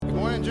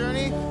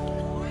morning, Journey?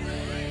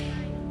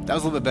 That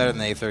was a little bit better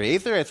than 8:30.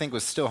 8:30, I think,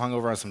 was still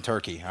hungover on some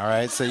turkey, all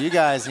right? So you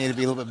guys need to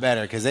be a little bit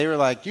better because they were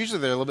like, usually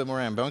they're a little bit more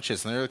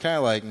rambunctious, and they were kind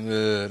of like,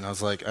 ugh, and I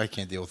was like, I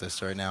can't deal with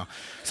this right now.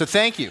 So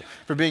thank you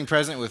for being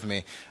present with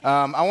me.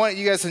 I want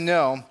you guys to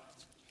know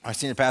our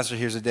senior pastor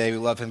here's today. We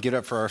love him. Give it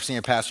up for our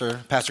senior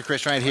pastor, Pastor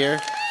Chris right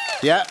here.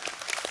 Yeah.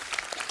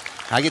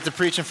 I get to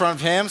preach in front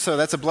of him, so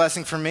that's a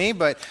blessing for me.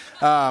 But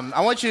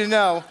I want you to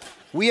know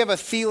we have a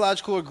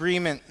theological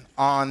agreement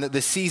on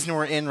the season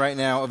we're in right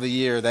now of the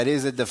year. That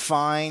is a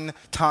defined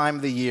time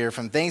of the year,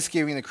 from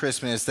Thanksgiving to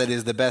Christmas, that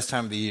is the best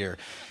time of the year.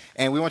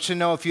 And we want you to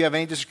know if you have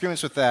any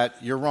disagreements with that,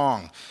 you're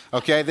wrong.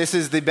 Okay? This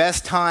is the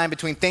best time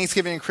between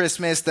Thanksgiving and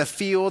Christmas. The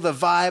feel, the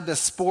vibe, the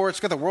sports.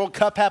 Got the World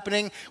Cup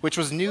happening, which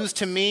was news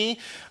to me.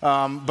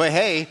 But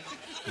hey,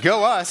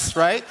 go us,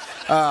 right?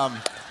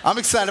 I'm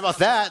excited about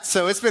that.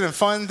 So it's been a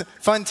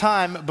fun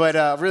time,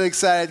 but really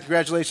excited.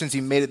 Congratulations,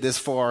 you made it this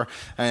far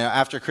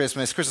after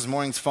Christmas. Christmas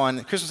morning's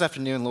fun. Christmas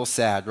afternoon, a little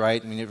sad,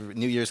 right? I mean,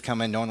 New Year's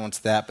coming, no one wants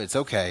that, but it's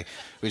okay.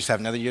 We just have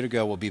another year to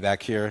go. We'll be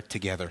back here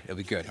together. It'll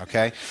be good,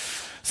 okay?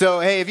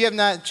 So, hey, if you have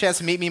not had a chance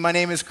to meet me, my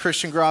name is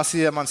Gracia.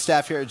 I'm on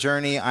staff here at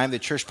Journey. I'm the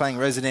church planting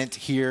resident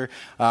here,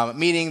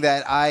 meaning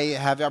that I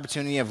have the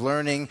opportunity of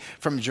learning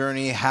from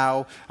Journey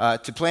how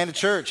to plant a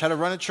church, how to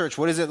run a church.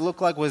 What does it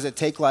look like? What does it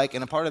take like?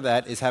 And a part of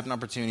that is having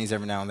opportunities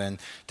every now and then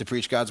to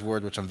preach God's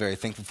word, which I'm very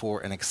thankful for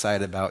and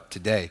excited about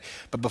today.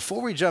 But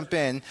before we jump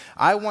in,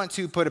 I want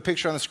to put a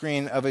picture on the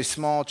screen of a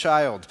small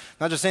child.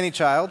 Not just any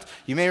child.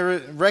 You may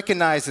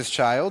recognize this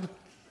child.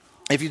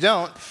 If you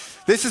don't,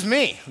 this is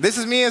me. This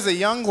is me as a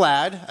young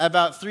lad,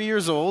 about 3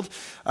 years old.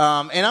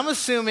 And I'm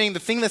assuming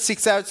the thing that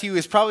sticks out to you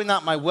is probably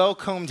not my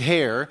well-combed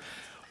hair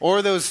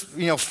or those,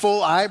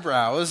 full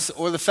eyebrows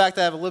or the fact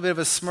that I have a little bit of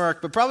a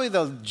smirk, but probably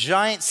the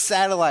giant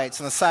satellites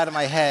on the side of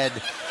my head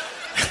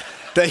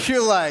that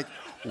you're like,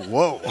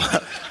 whoa,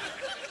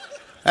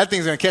 that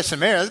thing's going to catch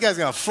some air. This guy's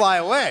going to fly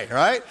away,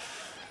 right?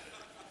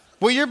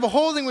 What you're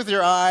beholding with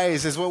your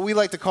eyes is what we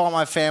like to call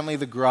my family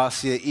the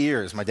Gracia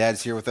ears. My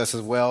dad's here with us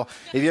as well.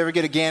 If you ever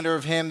get a gander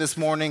of him this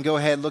morning, go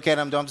ahead, look at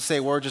him. Don't have to say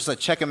a word. Just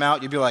check him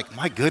out. You'll be like,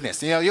 my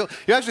goodness. You'll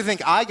actually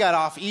think I got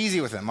off easy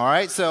with him, all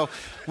right? So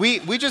we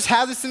just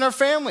have this in our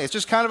family. It's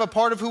just kind of a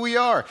part of who we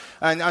are.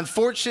 And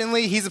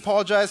unfortunately, he's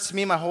apologized to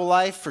me my whole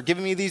life for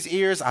giving me these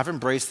ears. I've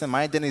embraced them.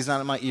 My identity's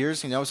not in my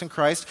ears. It's in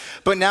Christ.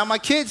 But now my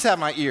kids have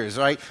my ears,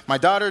 right? My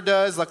daughter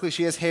does. Luckily,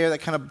 she has hair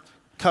that kind of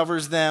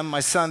covers them. My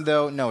son,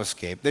 though, no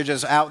escape. They're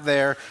just out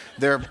there.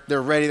 They're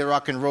ready to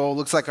rock and roll.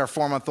 Looks like our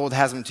 4-month-old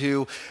has them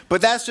too.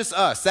 But that's just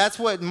us. That's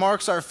what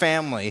marks our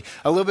family.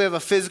 A little bit of a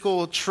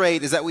physical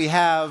trait is that we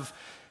have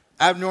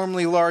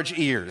abnormally large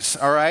ears,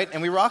 all right?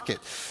 And we rock it.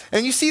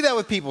 And you see that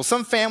with people.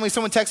 Some families,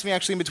 someone texted me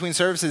actually in between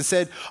services and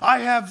said, I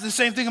have the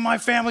same thing in my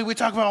family we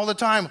talk about all the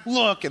time.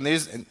 Look. And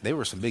they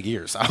were some big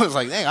ears. I was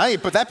like, dang, I need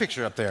to put that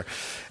picture up there.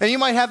 And you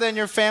might have that in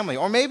your family.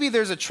 Or maybe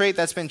there's a trait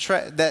that's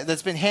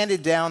been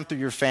handed down through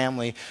your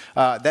family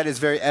that is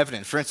very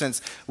evident. For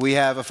instance, we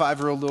have a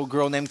 5-year-old little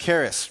girl named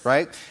Karis,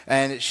 right?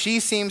 And she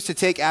seems to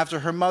take after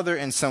her mother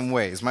in some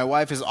ways. My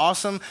wife is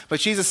awesome, but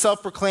she's a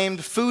self-proclaimed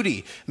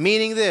foodie,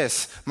 meaning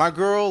this: my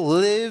girl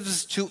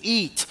lives to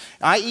eat.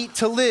 I eat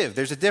to live.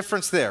 There's a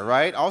difference there,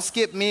 right? I'll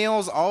skip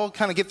meals. I'll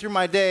kind of get through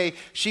my day.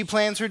 She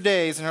plans her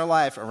days in her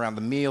life around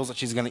the meals that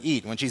she's going to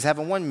eat. When she's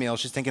having one meal,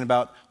 she's thinking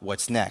about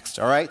what's next,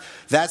 all right?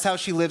 That's how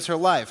she lives her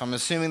life. I'm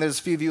assuming there's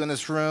a few of you in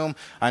this room.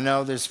 I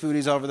know there's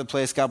foodies all over the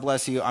place. God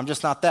bless you. I'm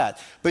just not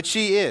that. But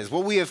she is.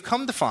 What we have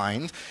come to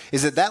find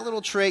is that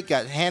little trait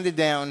got handed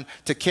down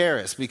to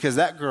Karis because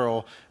that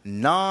girl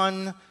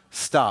nonstop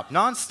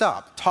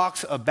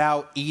talks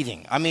about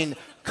eating. I mean,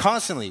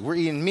 constantly. We're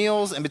eating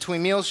meals, and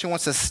between meals, she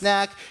wants a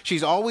snack.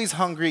 She's always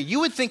hungry.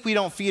 You would think we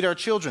don't feed our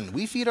children.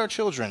 We feed our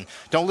children.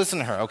 Don't listen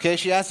to her, okay?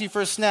 She asks you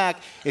for a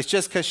snack. It's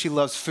just because she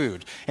loves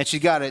food, and she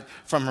got it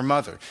from her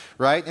mother,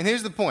 right? And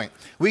here's the point.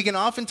 We can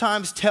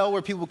oftentimes tell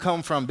where people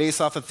come from based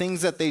off of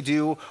things that they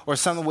do or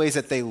some of the ways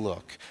that they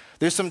look.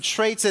 There's some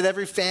traits that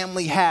every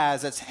family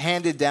has that's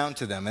handed down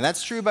to them, and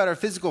that's true about our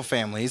physical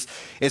families.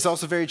 It's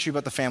also very true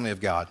about the family of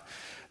God.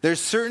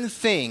 There's certain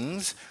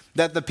things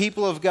that the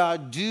people of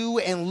God do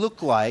and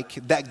look like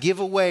that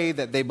give away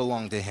that they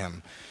belong to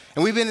him.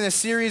 And we've been in a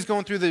series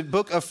going through the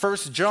book of 1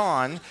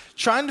 John,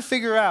 trying to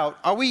figure out,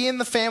 are we in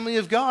the family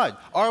of God?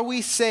 Are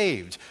we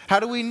saved? How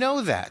do we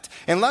know that?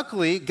 And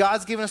luckily,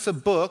 God's given us a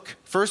book,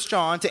 1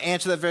 John, to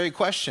answer that very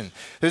question.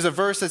 There's a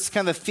verse that's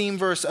kind of the theme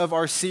verse of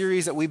our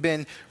series that we've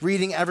been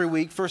reading every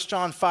week, 1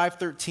 John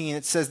 5:13.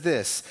 It says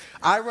this: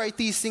 I write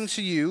these things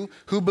to you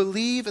who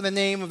believe in the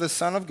name of the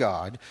Son of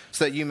God,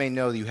 so that you may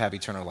know that you have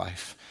eternal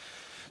life.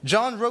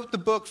 John wrote the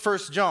book 1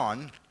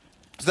 John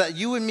so that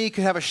you and me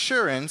could have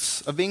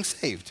assurance of being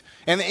saved.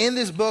 And in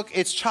this book,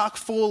 it's chock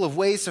full of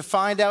ways to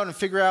find out and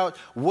figure out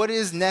what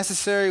is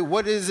necessary,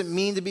 what does it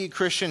mean to be a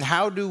Christian,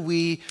 how do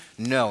we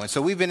know? And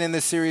so we've been in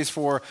this series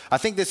for, I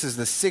think this is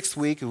the 6th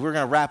week, and we're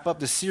going to wrap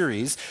up the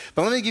series.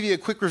 But let me give you a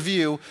quick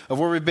review of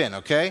where we've been,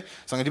 okay?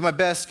 So I'm going to do my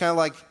best, kind of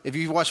like if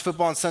you watch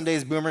football on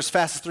Sundays, Boomers,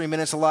 fastest 3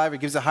 minutes alive,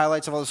 it gives the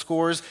highlights of all the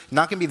scores.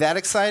 Not going to be that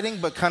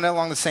exciting, but kind of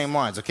along the same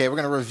lines, okay? We're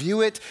going to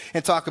review it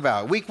and talk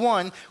about it. Week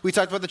 1, we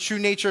talked about the true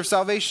nature of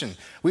salvation.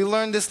 We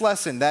learned this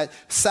lesson, that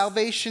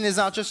salvation is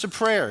not just a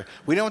prayer.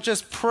 We don't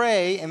just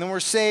pray and then we're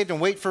saved and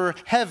wait for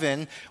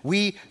heaven.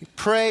 We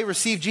pray,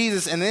 receive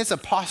Jesus, and then it's a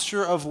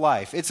posture of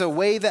life. It's a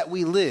way that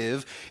we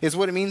live is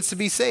what it means to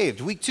be saved.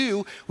 Week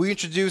 2, we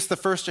introduced the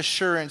first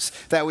assurance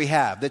that we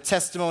have, the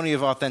testimony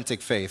of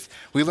authentic faith.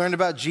 We learned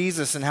about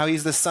Jesus and how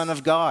he's the Son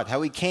of God,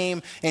 how he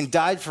came and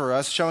died for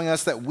us, showing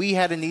us that we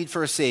had a need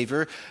for a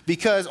Savior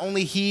because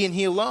only he and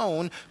he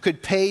alone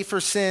could pay for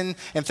sin,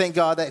 and thank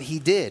God that he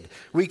did.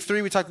 Week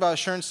 3, we talked about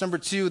assurance number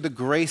 2, the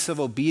grace of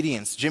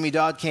obedience. Jimmy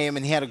Dodd came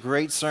and he had a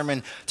great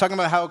sermon talking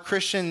about how a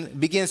Christian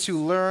begins to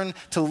learn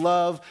to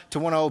love, to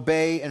want to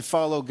obey and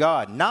follow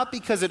God. Not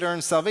because it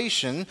earns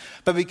salvation,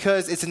 but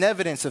because it's an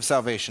evidence of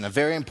salvation, a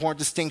very important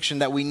distinction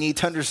that we need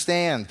to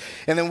understand.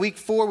 And then week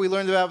 4, we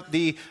learned about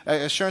the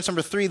assurance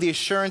number 3, the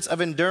assurance of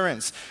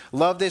endurance.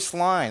 Love this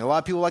line. A lot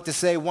of people like to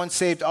say, once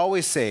saved,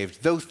 always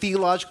saved. Though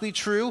theologically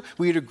true,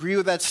 we would agree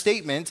with that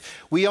statement.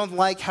 We don't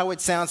like how it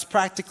sounds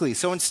practically.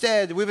 So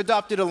instead, we've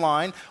adopted a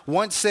line,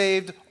 once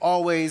saved,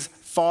 always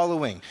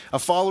following. A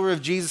follower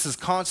of Jesus is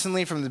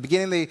constantly, from the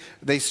beginning,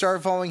 they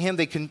start following him,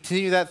 they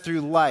continue that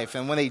through life.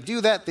 And when they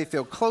do that, they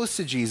feel close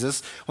to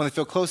Jesus. When they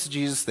feel close to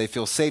Jesus, they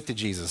feel safe to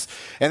Jesus.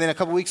 And then a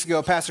couple weeks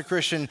ago, Pastor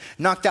Christian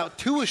knocked out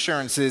 2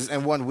 assurances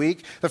in 1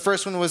 week. The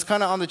first one was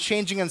kind of on the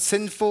changing and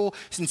sinful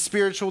and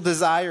spiritual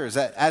desires.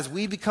 That as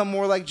we become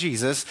more like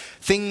Jesus,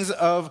 things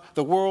of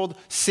the world,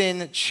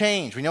 sin,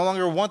 change. We no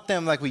longer want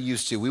them like we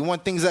used to. We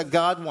want things that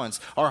God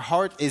wants. Our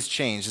heart is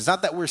changed. It's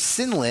not that we're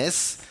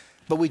sinless,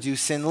 but we do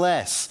sin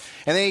less.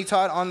 And then he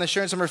taught on the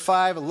assurance number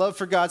 5, love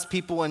for God's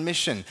people and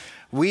mission.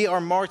 We are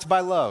marked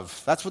by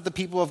love. That's what the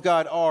people of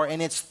God are.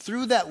 And it's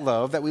through that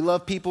love that we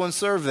love people and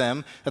serve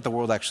them that the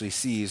world actually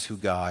sees who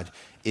God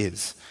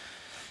is.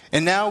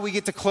 And now we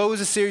get to close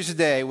the series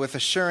today with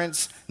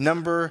assurance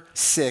number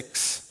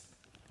 6,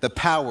 the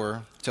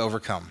power to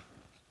overcome.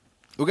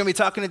 We're going to be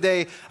talking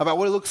today about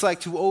what it looks like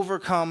to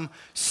overcome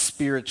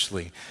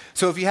spiritually.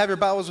 So if you have your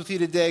Bibles with you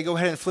today, go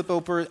ahead and flip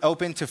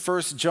open to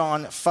 1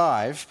 John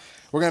 5.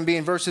 We're going to be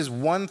in verses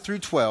 1 through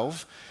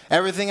 12.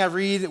 Everything I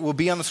read will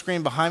be on the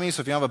screen behind me,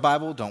 so if you don't have a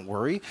Bible, don't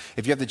worry.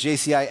 If you have the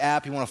JCI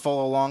app, you want to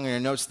follow along in your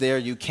notes there,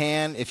 you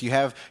can. If you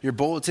have your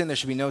bulletin, there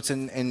should be notes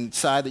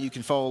inside that you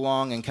can follow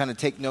along and kind of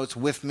take notes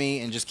with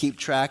me and just keep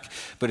track.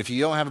 But if you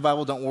don't have a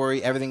Bible, don't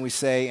worry. Everything we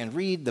say and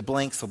read, the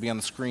blanks will be on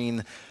the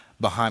screen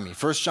behind me.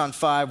 1 John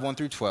 5, 1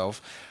 through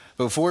 12.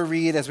 But before we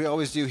read, as we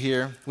always do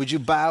here, would you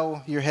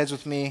bow your heads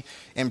with me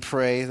and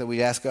pray that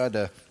we ask God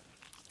to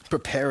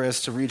prepare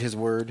us to read his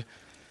word?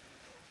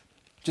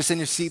 Just in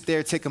your seat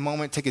there, take a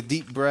moment, take a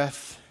deep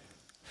breath.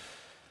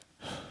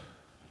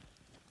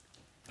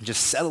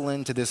 Just settle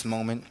into this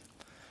moment.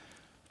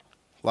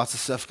 Lots of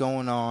stuff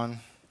going on.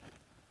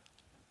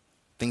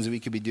 Things that we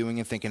could be doing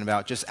and thinking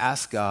about. Just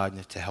ask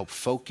God to help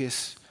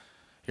focus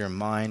your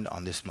mind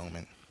on this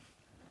moment.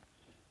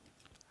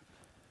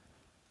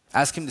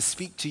 Ask him to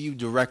speak to you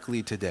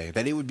directly today,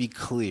 that it would be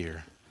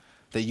clear,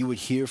 that you would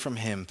hear from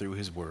him through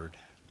his word.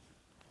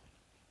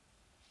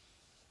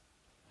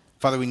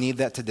 Father, we need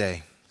that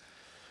today.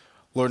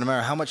 Lord, no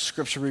matter how much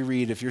scripture we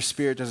read, if your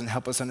spirit doesn't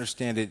help us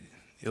understand it,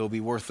 it will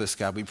be worthless,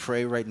 God. We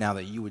pray right now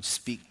that you would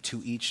speak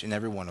to each and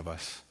every one of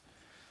us.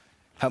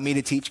 Help me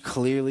to teach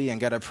clearly,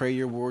 and God, I pray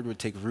your word would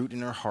take root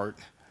in our heart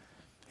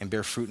and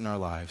bear fruit in our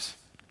lives.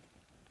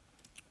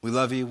 We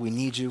love you. We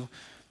need you.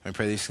 I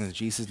pray these things in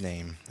Jesus'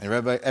 name. And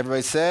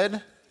everybody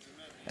said?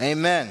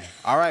 Amen.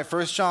 All right,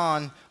 1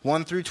 John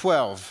 1 through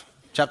 12,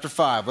 chapter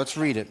 5. Let's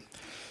read it. It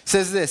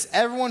says this: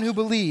 everyone who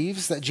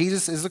believes that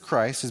Jesus is the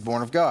Christ is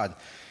born of God.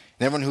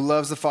 And everyone who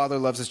loves the Father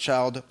loves his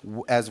child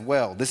as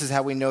well. This is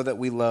how we know that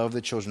we love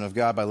the children of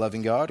God, by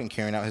loving God and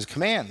carrying out his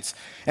commands.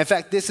 In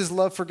fact, this is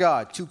love for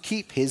God, to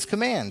keep his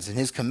commands, and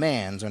his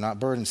commands are not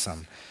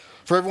burdensome.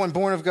 For everyone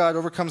born of God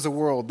overcomes the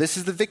world. This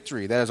is the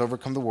victory that has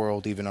overcome the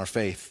world, even our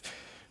faith.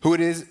 Who it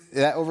is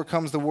that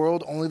overcomes the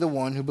world? Only the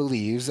one who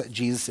believes that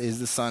Jesus is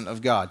the Son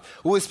of God.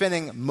 We'll be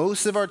spending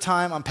most of our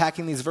time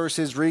unpacking these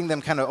verses, reading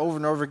them kind of over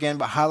and over again,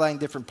 but highlighting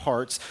different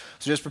parts.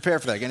 So just prepare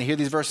for that. You're going to hear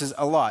these verses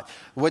a lot.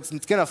 What's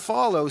going to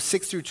follow,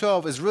 6 through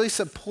 12, is really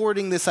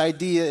supporting this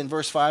idea in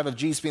verse 5 of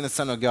Jesus being the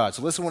Son of God.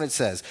 So listen to what it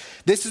says.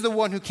 This is the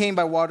one who came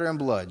by water and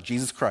blood,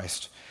 Jesus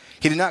Christ.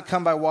 He did not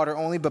come by water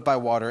only, but by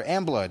water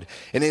and blood.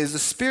 And it is the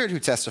Spirit who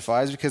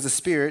testifies, because the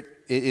Spirit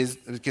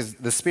because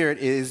the Spirit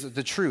is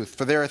the truth.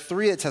 For there are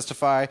three that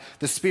testify,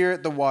 the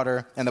Spirit, the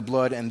water, and the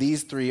blood, and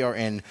these three are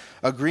in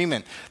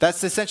agreement.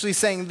 That's essentially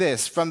saying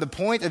this, from the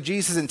point of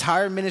Jesus'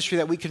 entire ministry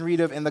that we can read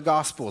of in the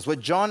Gospels, what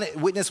John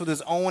witnessed with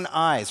his own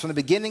eyes, from the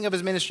beginning of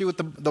his ministry with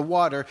the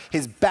water,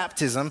 his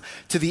baptism,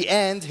 to the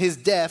end, his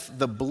death,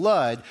 the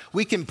blood,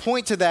 we can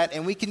point to that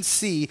and we can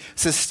see,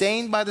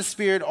 sustained by the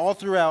Spirit all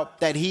throughout,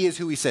 that he is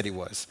who he said he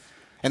was.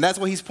 And that's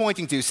what he's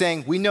pointing to,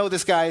 saying, we know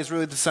this guy is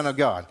really the Son of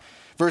God.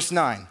 Verse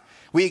 9,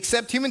 we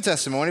accept human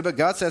testimony, but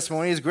God's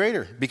testimony is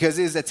greater, because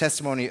it is the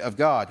testimony of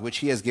God, which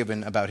he has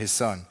given about his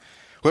Son.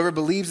 Whoever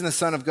believes in the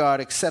Son of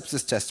God accepts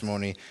this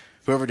testimony.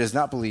 Whoever does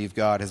not believe,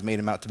 God has made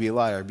him out to be a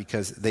liar,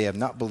 because they have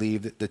not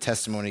believed the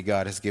testimony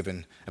God has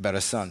given about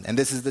his Son. And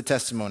this is the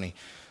testimony.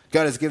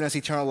 God has given us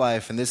eternal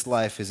life, and this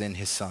life is in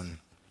his Son.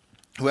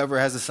 Whoever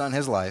has the Son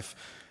has life.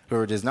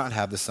 Whoever does not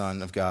have the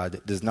Son of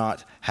God does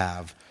not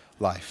have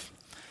life.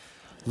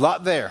 A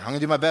lot there. I'm going to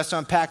do my best to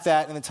unpack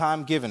that in the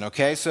time given,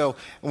 okay? So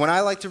when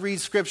I like to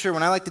read scripture,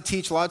 when I like to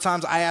teach, a lot of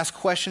times I ask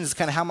questions. It's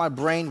kind of how my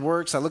brain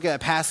works. I look at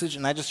a passage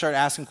and I just start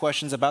asking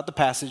questions about the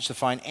passage to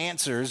find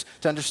answers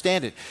to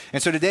understand it.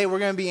 And so today we're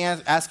going to be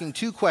asking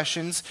two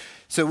questions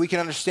so we can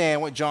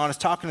understand what John is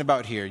talking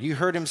about here. You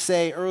heard him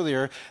say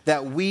earlier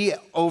that we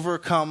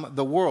overcome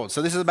the world.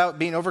 So this is about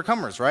being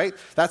overcomers, right?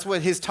 That's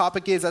what his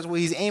topic is. That's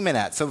what he's aiming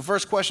at. So the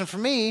first question for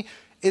me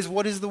is,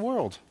 what is the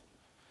world?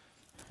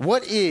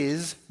 What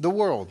is the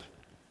world?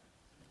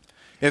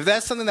 If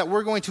that's something that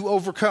we're going to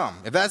overcome,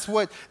 if that's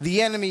what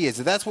the enemy is,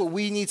 if that's what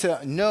we need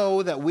to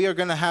know that we are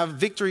going to have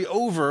victory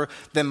over,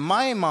 then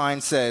my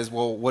mind says,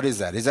 well, what is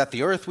that? Is that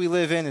the earth we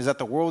live in? Is that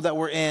the world that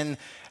we're in?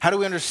 How do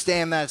we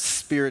understand that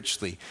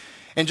spiritually?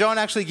 And John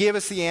actually gave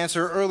us the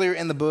answer earlier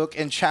in the book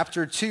in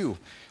chapter 2.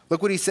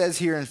 Look what he says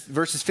here in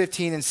verses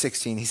 15 and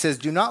 16. He says,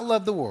 do not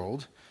love the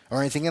world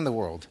or anything in the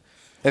world.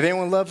 If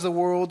anyone loves the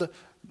world,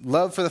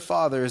 love for the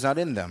Father is not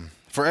in them.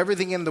 For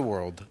everything in the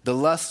world, the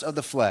lust of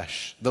the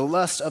flesh, the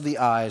lust of the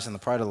eyes, and the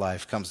pride of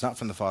life comes not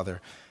from the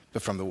Father,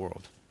 but from the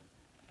world.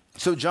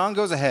 So John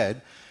goes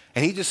ahead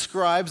and he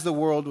describes the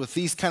world with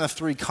these kind of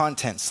three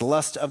contents: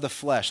 lust of the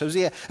flesh.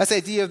 That's the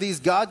idea of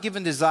these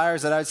God-given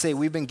desires that I'd say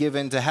we've been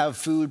given to have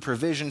food,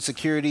 provision,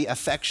 security,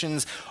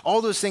 affections, all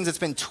those things that's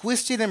been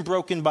twisted and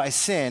broken by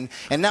sin.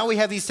 And now we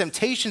have these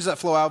temptations that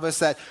flow out of us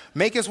that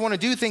make us want to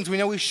do things we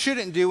know we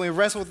shouldn't do, and we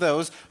wrestle with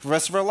those for the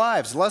rest of our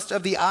lives. Lust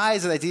of the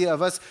eyes, the idea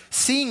of us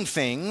seeing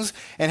things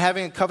and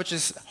having a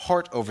covetous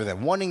heart over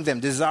them, wanting them,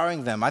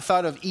 desiring them. I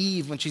thought of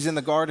Eve when she's in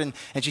the garden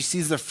and she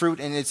sees the fruit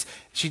and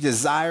she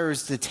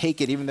desires to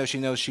take it even though she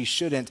knows she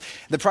shouldn't.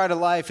 The pride of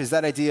life is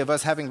that idea of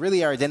us having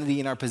really our identity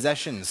in our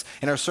possessions,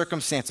 in our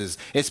circumstances.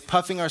 It's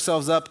puffing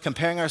ourselves up,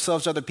 comparing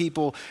ourselves to other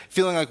people,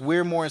 feeling like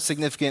we're more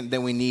insignificant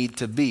than we need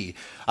to be.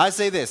 I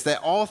say this, that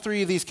all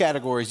three of these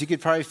categories, you could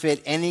probably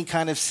fit any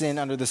kind of sin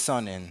under the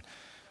sun in.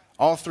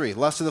 All three: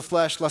 lust of the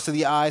flesh, lust of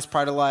the eyes,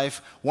 pride of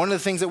life. One of the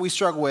things that we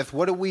struggle with,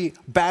 what are we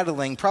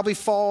battling, probably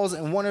falls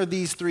in one of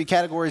these three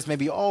categories,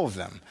 maybe all of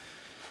them.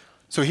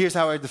 So here's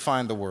how I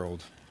define the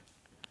world.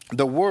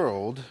 The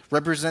world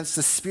represents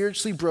the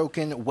spiritually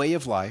broken way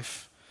of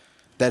life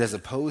that is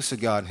opposed to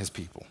God and his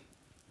people.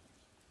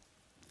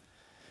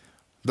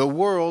 The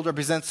world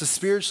represents the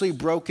spiritually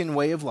broken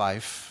way of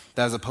life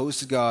that is opposed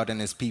to God and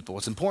his people.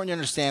 It's important to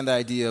understand the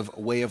idea of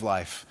way of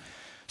life.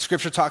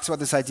 Scripture talks about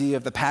this idea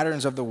of the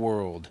patterns of the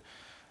world,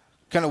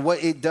 kind of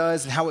what it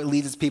does and how it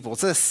leads its people.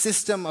 It's a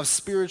system of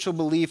spiritual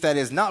belief that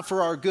is not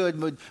for our good,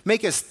 but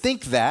make us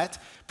think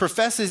that,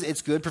 professes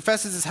it's good,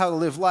 professes it's how to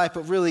live life,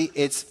 but really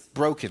it's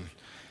broken.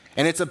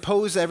 And it's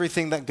opposed to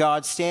everything that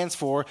God stands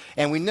for.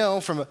 And we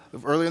know from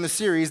earlier in the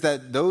series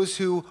that those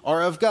who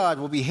are of God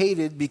will be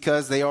hated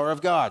because they are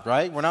of God,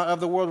 right? We're not of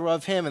the world, we're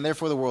of him, and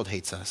therefore the world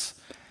hates us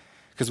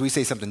because we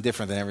say something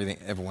different than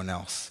everyone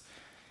else.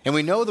 And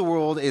we know the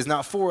world is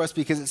not for us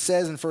because it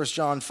says in 1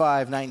 John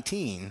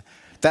 5:19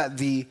 that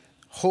the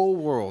whole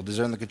world is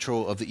under the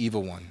control of the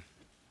evil one.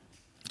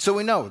 So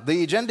we know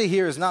the agenda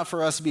here is not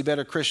for us to be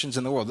better Christians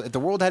in the world. If the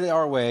world had it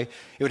our way,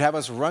 it would have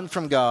us run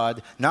from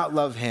God, not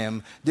love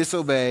him,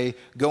 disobey,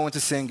 go into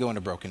sin, go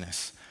into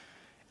brokenness.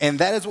 And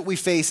that is what we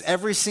face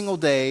every single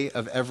day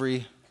of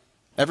every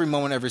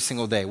moment, every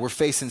single day. We're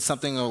facing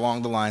something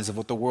along the lines of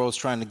what the world's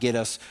trying to get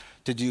us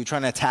to do,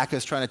 trying to attack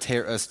us, trying to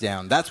tear us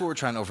down. That's what we're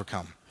trying to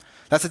overcome.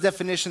 That's a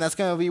definition. That's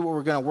going to be what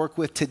we're going to work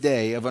with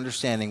today of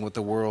understanding what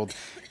the world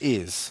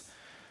is.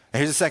 Now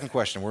here's the second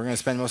question. We're going to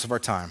spend most of our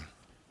time.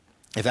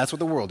 If that's what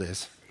the world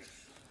is,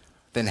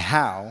 then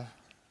how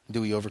do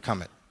we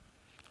overcome it?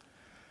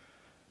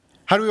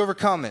 How do we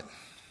overcome it?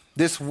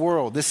 This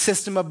world, this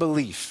system of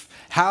belief.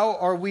 How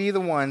are we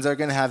the ones that are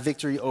going to have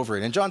victory over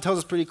it? And John tells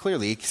us pretty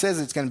clearly. He says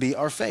it's going to be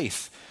our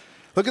faith.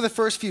 Look at the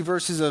first few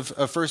verses of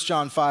 1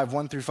 John 5,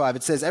 1 through 5.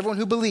 It says, everyone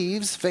who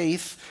believes,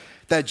 faith,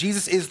 that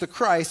Jesus is the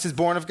Christ is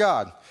born of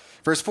God.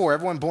 Verse 4,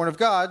 everyone born of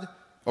God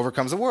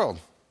overcomes the world.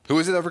 Who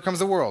is it that overcomes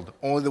the world?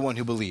 Only the one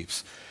who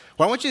believes.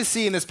 What I want you to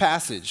see in this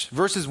passage,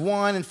 verses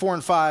 1 and 4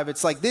 and 5,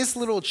 it's like this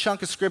little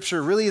chunk of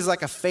scripture really is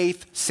like a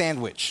faith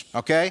sandwich,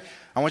 okay?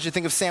 I want you to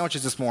think of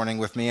sandwiches this morning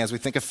with me as we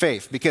think of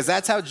faith, because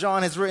that's how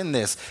John has written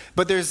this.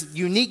 But there's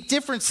unique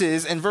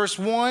differences in verse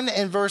 1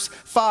 and verse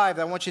 5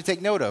 that I want you to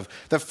take note of.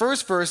 The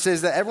first verse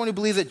says that everyone who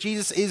believes that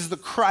Jesus is the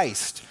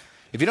Christ.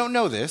 If you don't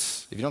know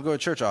this, if you don't go to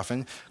church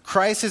often,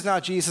 Christ is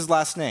not Jesus'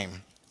 last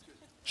name.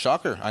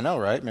 Shocker, I know,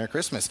 right? Merry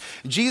Christmas.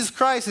 Jesus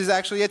Christ is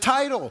actually a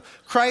title.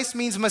 Christ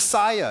means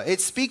Messiah. It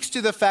speaks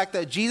to the fact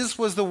that Jesus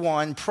was the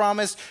one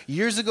promised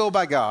years ago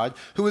by God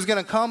who was going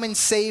to come and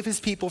save his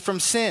people from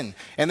sin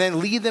and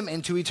then lead them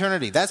into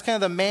eternity. That's kind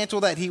of the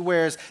mantle that he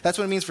wears. That's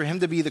what it means for him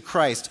to be the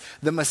Christ,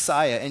 the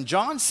Messiah. And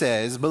John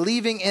says,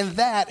 believing in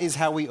that is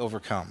how we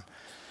overcome.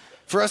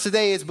 For us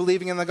today, it's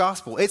believing in the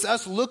gospel. It's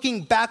us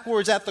looking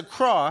backwards at the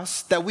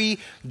cross that we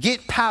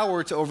get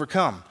power to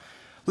overcome.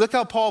 Look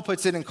how Paul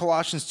puts it in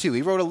Colossians 2.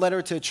 He wrote a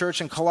letter to a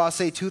church in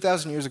Colossae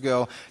 2,000 years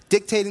ago,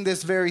 dictating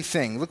this very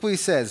thing. Look what he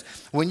says.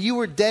 When you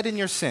were dead in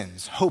your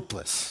sins,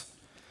 hopeless,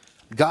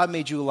 God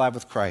made you alive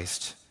with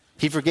Christ.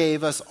 He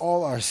forgave us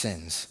all our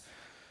sins.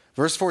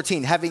 Verse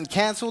 14, having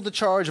canceled the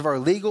charge of our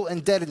legal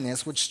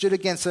indebtedness, which stood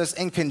against us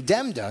and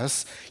condemned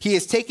us, he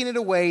has taken it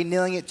away,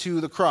 nailing it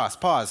to the cross.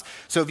 Pause.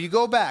 So if you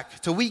go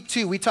back to week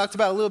 2, we talked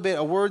about a little bit,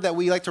 a word that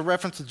we like to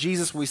reference to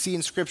Jesus, we see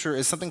in Scripture,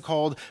 is something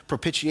called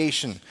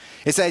propitiation.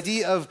 It's the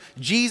idea of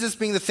Jesus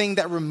being the thing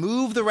that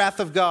removed the wrath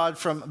of God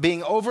from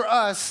being over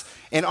us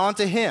and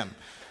onto him.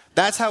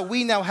 That's how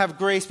we now have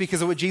grace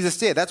because of what Jesus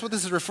did. That's what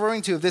this is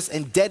referring to, this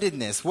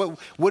indebtedness.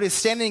 What is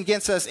standing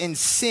against us in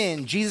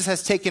sin, Jesus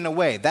has taken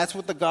away. That's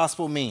what the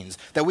gospel means.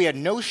 That we had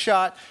no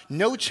shot,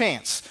 no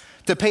chance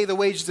to pay the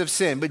wages of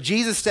sin. But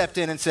Jesus stepped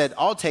in and said,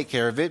 I'll take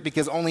care of it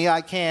because only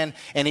I can,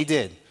 and he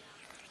did.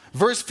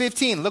 Verse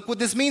 15, look what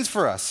this means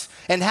for us.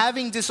 And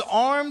having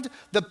disarmed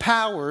the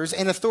powers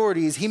and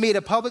authorities, he made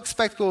a public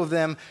spectacle of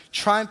them,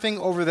 triumphing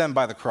over them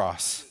by the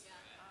cross.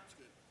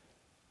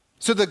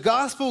 So the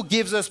gospel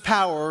gives us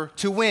power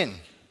to win.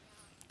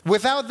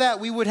 Without that,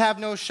 we would have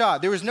no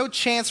shot. There was no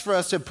chance for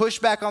us to push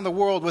back on the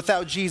world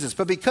without Jesus.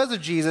 But because of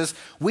Jesus,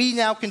 we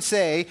now can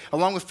say,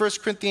 along with 1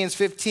 Corinthians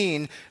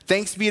 15,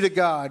 thanks be to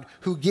God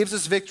who gives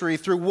us victory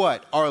through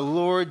what? Our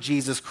Lord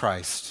Jesus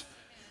Christ.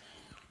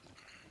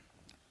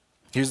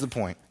 Here's the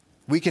point.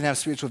 We can have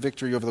spiritual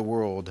victory over the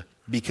world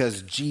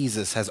because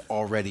Jesus has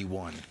already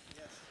won.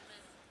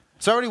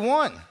 It's already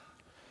won.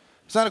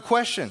 It's not a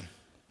question,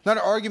 not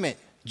an argument.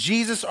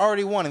 Jesus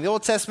already won. In the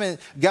Old Testament,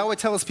 God would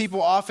tell his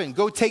people often,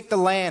 go take the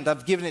land,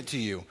 I've given it to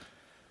you.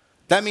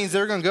 That means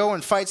they're going to go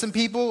and fight some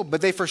people,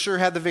 but they for sure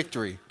had the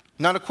victory.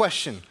 Not a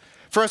question.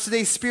 For us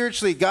today,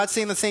 spiritually, God's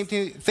saying the same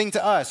thing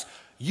to us.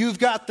 You've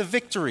got the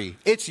victory.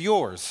 It's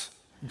yours.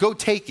 Go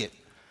take it.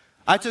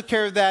 I took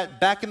care of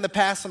that back in the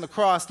past on the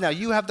cross. Now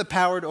you have the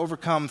power to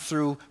overcome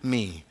through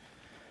me.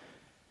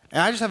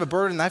 And I just have a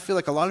burden. I feel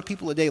like a lot of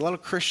people today, a lot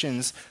of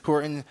Christians who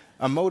are in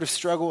a mode of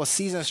struggle, a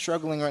season of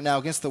struggling right now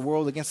against the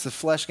world, against the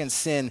flesh, against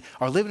sin,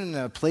 are living in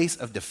a place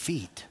of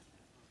defeat.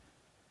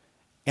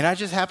 And I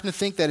just happen to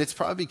think that it's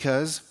probably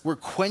because we're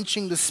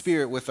quenching the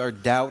Spirit with our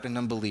doubt and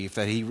unbelief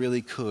that he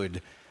really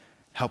could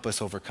help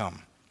us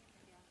overcome.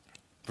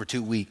 We're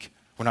too weak.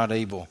 We're not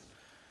able.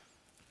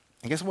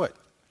 And guess what?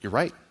 You're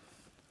right.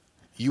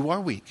 You are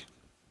weak.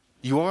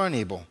 You are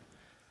unable.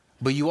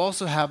 But you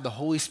also have the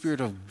Holy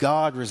Spirit of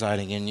God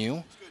residing in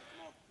you.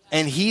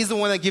 And he's the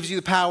one that gives you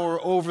the power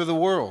over the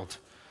world.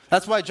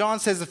 That's why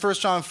John says in 1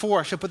 John 4,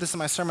 I should put this in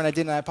my sermon, I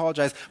didn't, I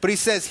apologize. But he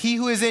says, he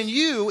who is in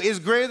you is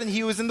greater than he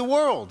who is in the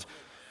world.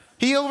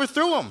 He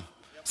overthrew him.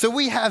 So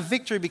we have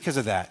victory because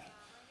of that.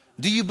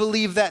 Do you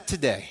believe that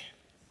today?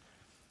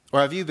 Or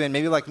have you been,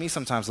 maybe like me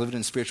sometimes, living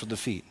in spiritual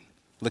defeat?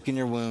 Licking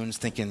your wounds,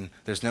 thinking,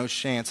 there's no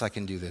chance I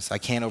can do this. I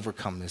can't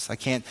overcome this. I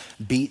can't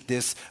beat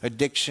this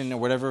addiction or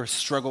whatever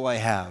struggle I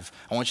have.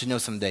 I want you to know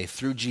someday,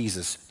 through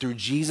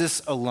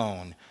Jesus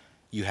alone,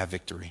 you have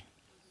victory.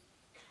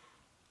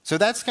 So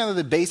that's kind of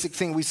the basic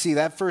thing we see.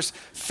 That first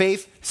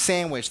faith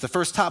sandwich, the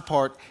first top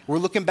part, we're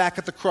looking back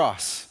at the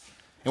cross.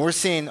 And we're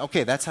saying,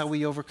 okay, that's how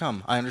we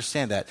overcome. I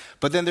understand that.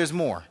 But then there's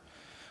more.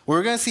 What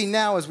we're going to see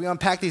now as we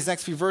unpack these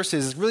next few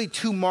verses is really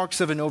two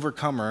marks of an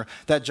overcomer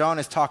that John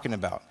is talking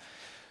about.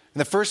 And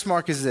the first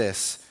mark is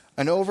this: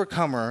 an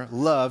overcomer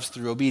loves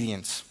through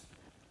obedience.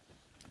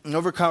 An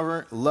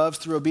overcomer loves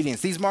through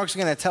obedience. These marks are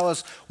going to tell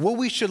us what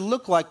we should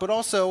look like, but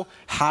also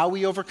how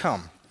we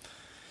overcome.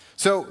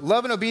 So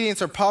love and obedience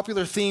are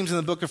popular themes in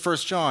the book of 1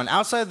 John.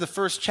 Outside of the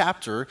first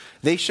chapter,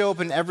 they show up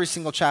in every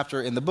single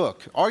chapter in the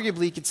book.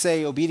 Arguably, you could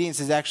say obedience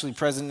is actually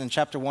present in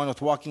chapter 1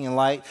 with walking in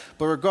light,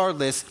 but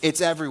regardless,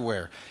 it's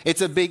everywhere. It's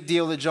a big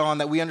deal to John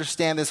that we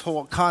understand this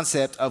whole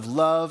concept of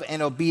love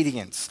and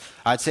obedience.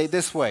 I'd say it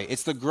this way: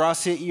 it's the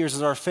Gracia ears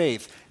of our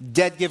faith.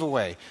 Dead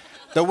giveaway.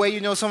 The way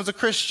you know someone's a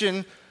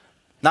Christian,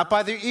 not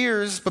by their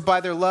ears, but by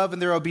their love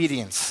and their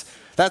obedience.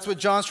 That's what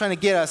John's trying to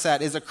get us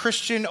at, is a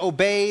Christian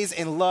obeys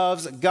and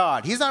loves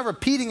God. He's not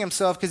repeating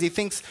himself because he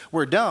thinks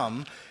we're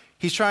dumb.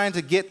 He's trying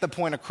to get the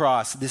point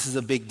across. This is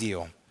a big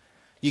deal.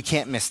 You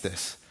can't miss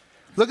this.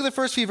 Look at the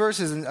first few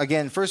verses, and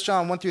again, 1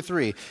 John 1 through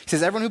 3. He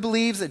says, everyone who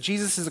believes that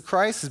Jesus is the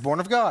Christ is born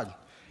of God.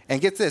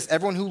 And get this,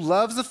 everyone who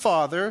loves the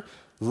Father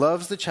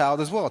loves the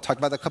child as well. I talked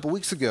about that a couple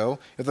weeks ago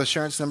with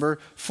assurance number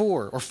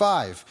 4 or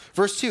 5.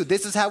 Verse 2,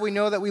 this is how we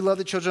know that we love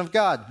the children of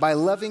God, by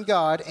loving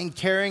God and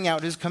carrying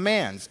out his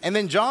commands. And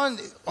then John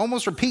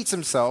almost repeats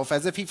himself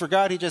as if he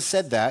forgot he just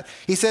said that.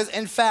 He says,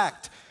 in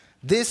fact,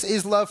 this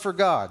is love for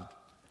God.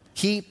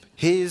 Keep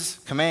his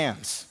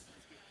commands.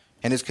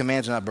 And his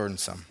commands are not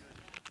burdensome.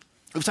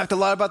 We've talked a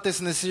lot about this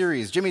in the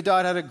series. Jimmy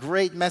Dodd had a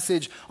great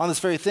message on this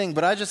very thing,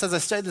 but as I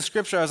studied the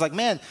scripture, I was like,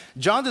 man,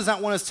 John does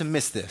not want us to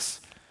miss this,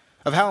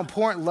 of how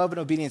important love and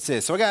obedience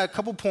is. So I got a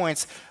couple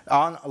points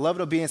on love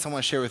and obedience I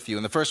want to share with you.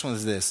 And the first one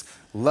is this: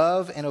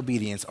 love and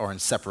obedience are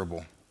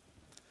inseparable.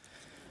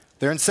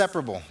 They're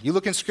inseparable. You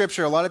look in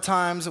scripture, a lot of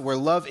times where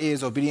love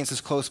is, obedience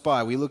is close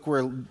by. We look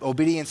where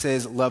obedience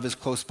is, love is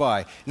close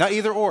by. Not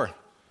either or.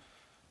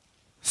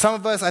 Some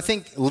of us, I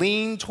think,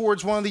 lean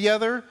towards one or the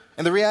other,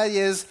 and the reality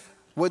is,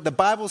 what the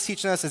Bible is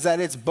teaching us is that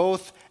it's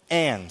both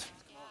and.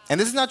 And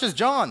this is not just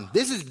John.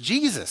 This is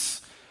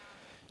Jesus.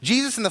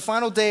 Jesus in the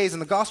final days in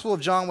the Gospel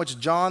of John, which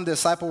John the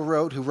disciple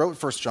wrote, who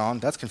wrote 1 John,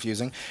 that's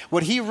confusing.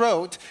 What he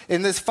wrote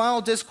in this final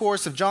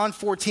discourse of John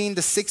 14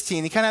 to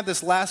 16, he kind of had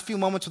this last few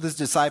moments with his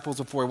disciples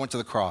before he went to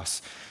the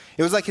cross.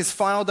 It was like his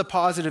final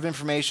deposit of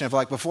information of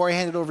like, before I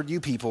hand it over to you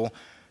people,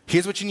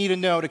 here's what you need to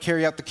know to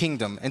carry out the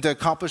kingdom and to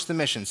accomplish the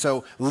mission.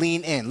 So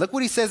lean in. Look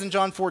what he says in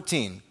John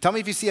 14. Tell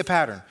me if you see a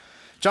pattern.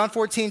 John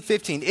 14,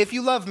 15. If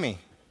you love me,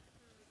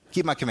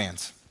 keep my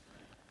commands.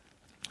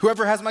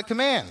 Whoever has my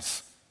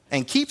commands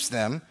and keeps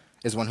them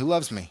is one who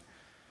loves me.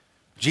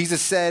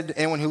 Jesus said,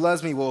 anyone who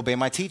loves me will obey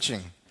my teaching.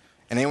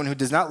 And anyone who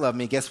does not love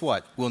me, guess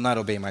what? Will not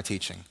obey my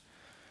teaching.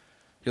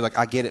 You're like,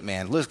 I get it,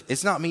 man. Look,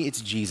 it's not me, it's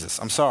Jesus.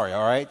 I'm sorry,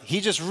 all right?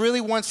 He just really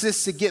wants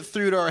this to get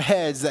through to our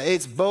heads that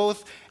it's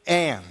both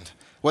and.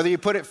 Whether you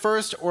put it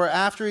first or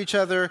after each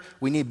other,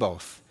 we need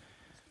both.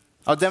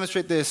 I'll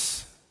demonstrate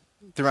this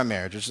through my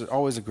marriage, which is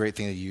always a great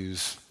thing to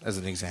use as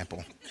an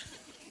example.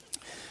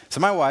 So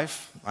my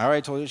wife, I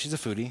already told you she's a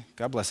foodie.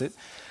 God bless it.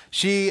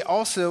 She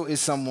also is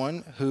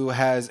someone who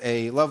has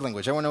a love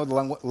language. Everyone know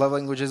what the love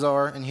languages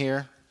are in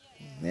here?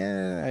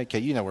 Yeah, okay,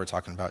 you know what we're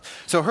talking about.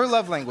 So her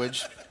love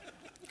language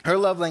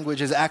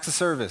is acts of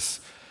service,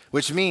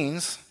 which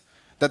means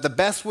that the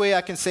best way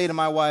I can say to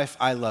my wife,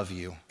 I love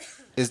you,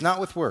 is not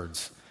with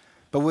words,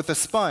 but with a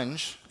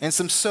sponge and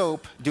some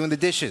soap doing the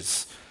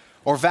dishes,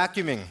 or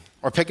vacuuming,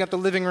 or picking up the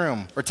living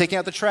room, or taking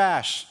out the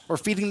trash, or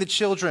feeding the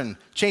children,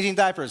 changing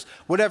diapers,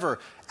 whatever.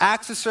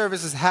 Acts of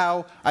service is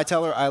how I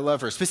tell her I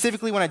love her.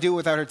 Specifically when I do it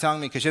without her telling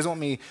me, because she doesn't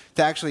want me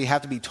to actually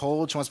have to be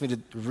told. She wants me to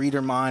read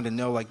her mind and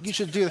know, like, you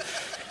should do it.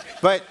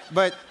 But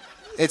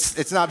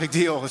it's not a big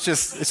deal. It's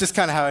just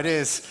kind of how it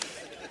is.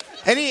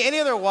 Any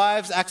other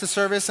wives, acts of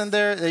service in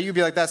there that you'd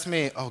be like, that's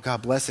me. Oh,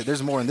 God bless it.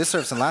 There's more in this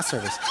service than last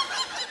service.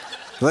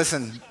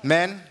 Listen,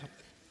 men,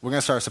 we're going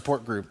to start a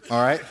support group,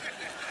 all right?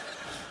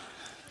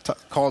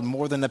 Called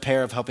More Than a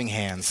Pair of Helping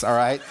Hands, all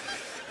right?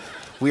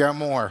 We are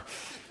more.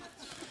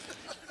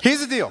 Here's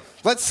the deal.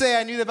 Let's say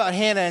I knew about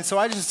Hannah, and so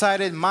I just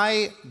decided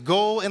my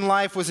goal in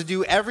life was to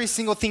do every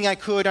single thing I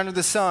could under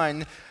the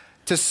sun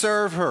to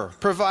serve her,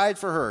 provide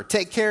for her,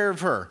 take care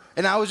of her.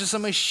 And I was just a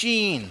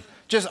machine,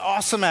 just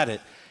awesome at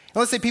it. And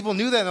let's say people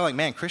knew that, and they're like,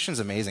 man, Christian's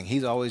amazing.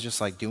 He's always just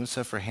like doing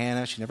stuff for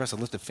Hannah. She never has to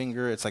lift a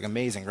finger. It's like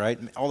amazing, right?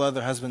 All the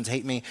other husbands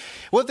hate me.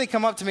 What if they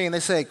come up to me and they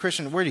say,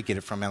 Christian, where do you get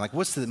it from, man? Like,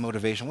 what's the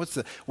motivation?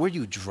 Where do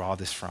you draw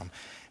this from?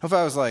 If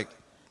I was like,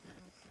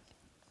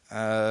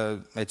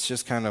 it's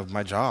just kind of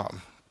my job.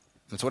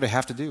 That's what I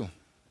have to do.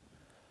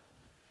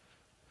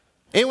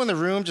 Anyone in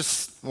the room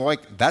just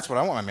like, that's what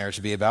I want my marriage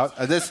to be about.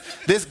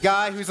 This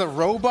guy who's a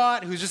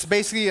robot, who's just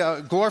basically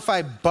a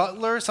glorified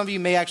butler. Some of you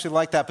may actually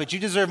like that, but you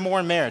deserve more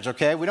in marriage,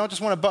 okay? We don't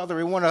just want a butler.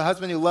 We want a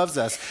husband who loves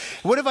us.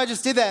 What if I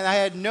just did that and I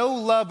had no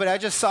love, but I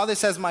just saw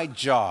this as my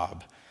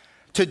job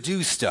to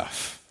do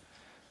stuff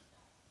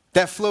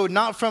that flowed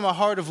not from a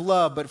heart of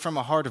love, but from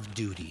a heart of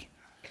duty?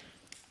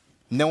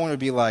 No one would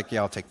be like,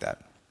 yeah, I'll take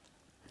that.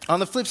 On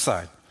the flip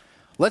side,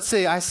 let's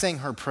say I sang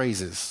her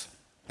praises.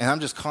 And I'm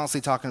just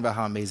constantly talking about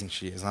how amazing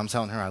she is. And I'm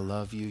telling her, I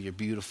love you, you're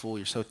beautiful,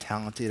 you're so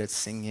talented at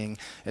singing,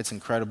 it's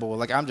incredible.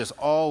 Like, I'm just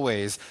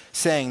always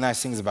saying nice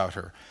things about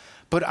her.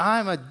 But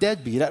I'm a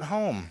deadbeat at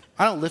home.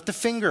 I don't lift a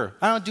finger.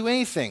 I don't do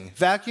anything.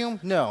 Vacuum?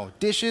 No.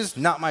 Dishes?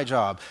 Not my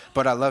job.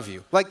 But I love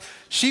you. Like,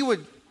 she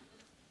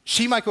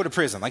might go to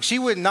prison. Like, she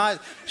would not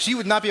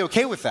be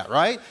okay with that,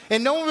 right?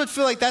 And no one would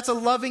feel like that's a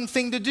loving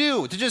thing to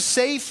do, to just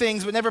say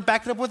things but never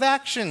back it up with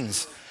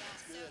actions.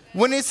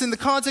 When it's in the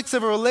context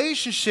of a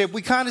relationship,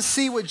 we kind of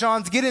see what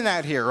John's getting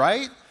at here,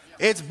 right?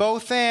 It's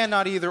both and,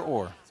 not either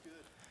or.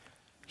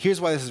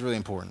 Here's why this is really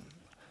important.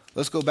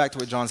 Let's go back to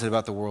what John said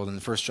about the world in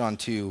 1 John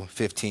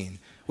 2:15.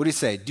 What did he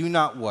say? Do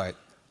not what?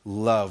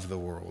 Love the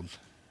world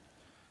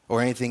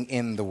or anything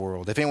in the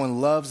world. If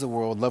anyone loves the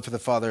world, love for the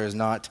Father is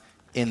not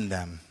in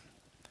them.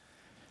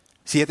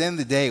 See, at the end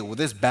of the day, what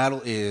this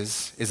battle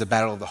is a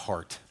battle of the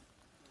heart.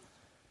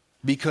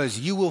 Because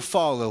you will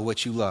follow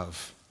what you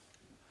love.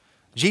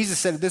 Jesus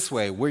said it this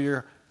way, where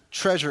your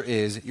treasure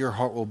is, your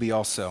heart will be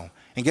also.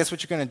 And guess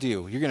what you're going to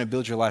do? You're going to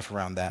build your life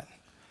around that.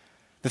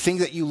 The thing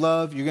that you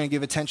love, you're going to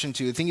give attention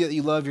to. The thing that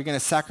you love, you're going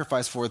to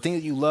sacrifice for. The thing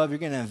that you love, you're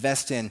going to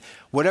invest in.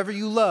 Whatever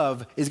you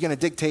love is going to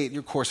dictate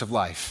your course of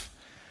life.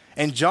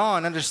 And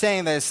John,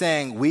 understanding that, is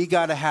saying, we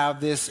got to have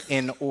this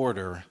in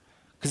order.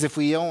 Because if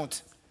we don't,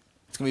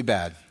 it's going to be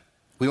bad.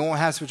 We won't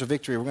have spiritual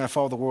victory. We're going to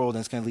follow the world, and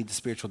it's going to lead to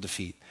spiritual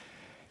defeat.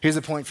 Here's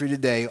the point for you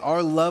today.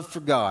 Our love for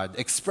God,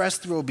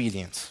 expressed through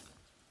obedience,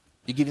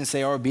 you can even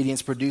say our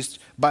obedience produced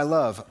by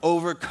love,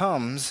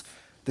 overcomes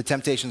the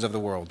temptations of the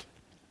world.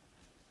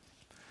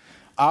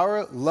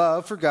 Our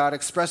love for God,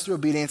 expressed through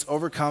obedience,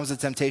 overcomes the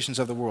temptations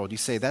of the world. You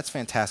say, that's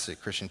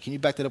fantastic, Christian. Can you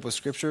back that up with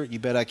Scripture? You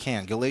bet I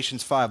can.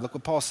 Galatians 5, look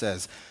what Paul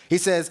says. He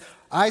says,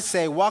 I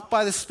say, walk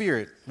by the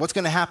Spirit. What's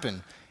going to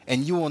happen?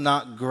 And you will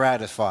not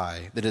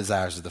gratify the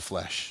desires of the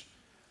flesh.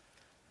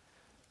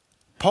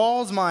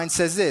 Paul's mind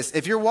says this: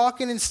 if you're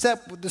walking in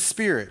step with the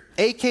Spirit,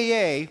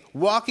 a.k.a.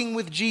 walking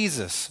with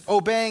Jesus,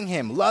 obeying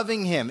him,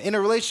 loving him, in a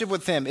relationship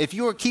with him, if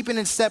you are keeping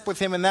in step with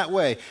him in that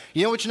way,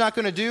 you know what you're not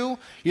going to do?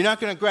 You're not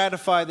going to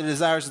gratify the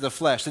desires of the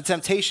flesh, the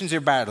temptations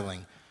you're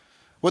battling.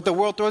 What the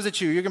world throws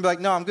at you, you're going to be like,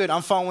 no, I'm good,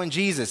 I'm following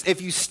Jesus.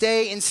 If you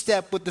stay in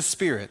step with the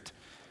Spirit,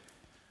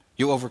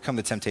 you'll overcome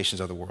the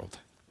temptations of the world.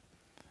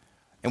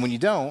 And when you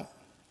don't,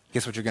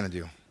 guess what you're going to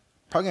do?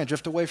 Probably going to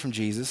drift away from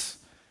Jesus.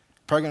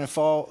 Probably going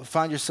to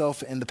find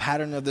yourself in the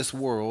pattern of this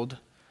world,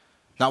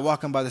 not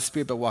walking by the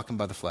Spirit, but walking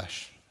by the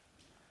flesh.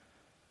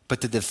 But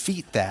to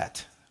defeat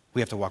that,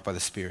 we have to walk by the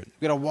Spirit.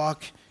 We've got to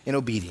walk in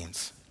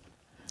obedience.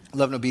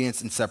 Love and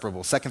obedience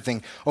inseparable. Second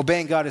thing,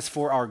 obeying God is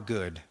for our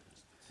good.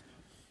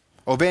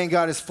 Obeying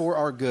God is for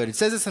our good. It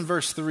says this in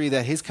verse 3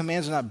 that his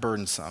commands are not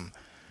burdensome.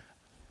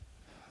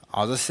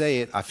 I'll just say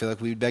it. I feel like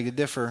we beg to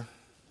differ.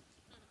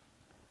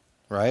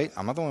 Right?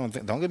 I'm not the one.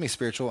 Don't get me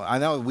spiritual. I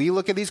know we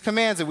look at these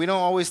commands and we don't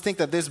always think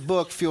that this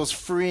book feels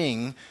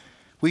freeing.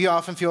 We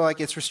often feel like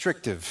it's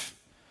restrictive.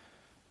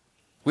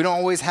 We don't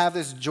always have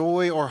this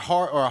joy or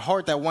a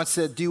heart that wants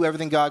to do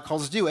everything God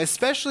calls us to do,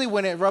 especially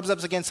when it rubs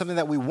up against something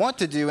that we want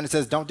to do and it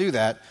says, don't do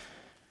that.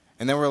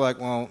 And then we're like,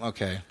 well,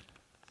 okay,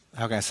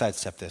 how can I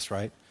sidestep this,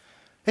 right?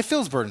 It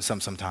feels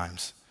burdensome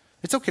sometimes.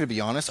 It's okay to be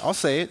honest. I'll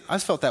say it.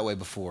 I've felt that way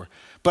before.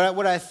 But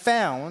what I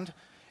found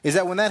is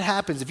that when that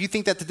happens, if you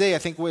think that today, I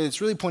think what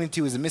it's really pointing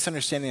to is a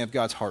misunderstanding of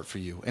God's heart for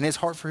you and his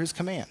heart for his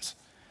commands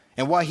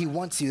and why he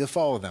wants you to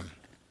follow them.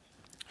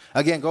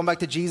 Again, going back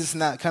to Jesus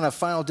and that kind of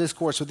final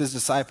discourse with his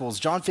disciples,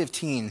 John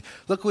 15,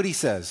 look what he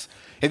says.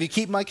 If you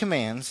keep my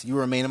commands, you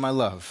remain in my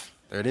love.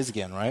 There it is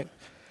again, right?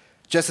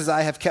 Just as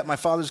I have kept my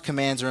Father's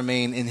commands and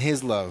remain in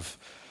his love.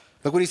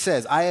 Look what he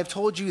says. I have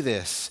told you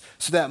this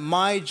so that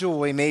my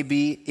joy may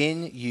be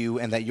in you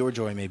and that your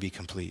joy may be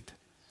complete.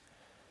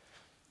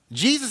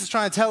 Jesus is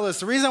trying to tell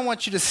us the reason I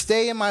want you to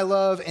stay in my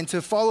love and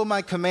to follow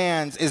my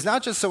commands is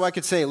not just so I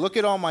could say, look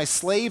at all my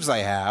slaves I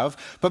have,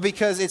 but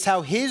because it's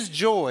how his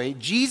joy,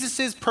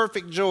 Jesus'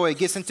 perfect joy,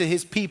 gets into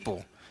his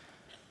people.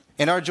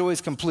 And our joy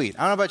is complete. I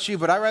don't know about you,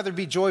 but I'd rather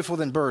be joyful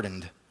than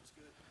burdened.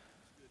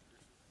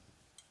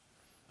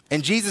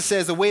 And Jesus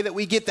says the way that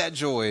we get that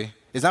joy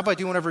is not by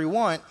doing whatever we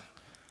want,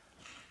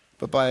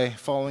 but by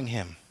following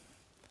him.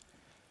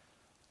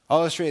 I'll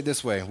illustrate it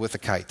this way with a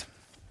kite.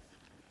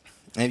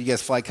 Any of you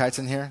guys fly kites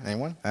in here?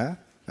 Anyone?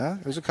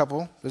 There's a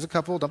couple.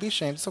 Don't be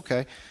ashamed. It's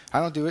okay. I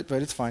don't do it,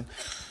 but it's fine.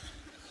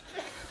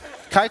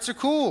 Kites are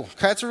cool.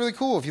 Kites are really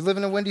cool. If you live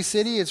in a windy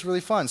city, it's really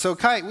fun. So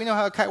we know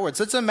how a kite works.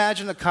 Let's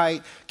imagine a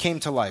kite came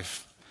to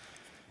life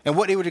and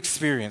what it would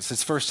experience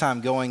its first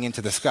time going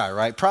into the sky,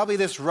 right? Probably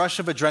this rush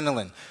of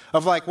adrenaline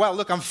of like, wow,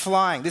 look, I'm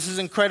flying. This is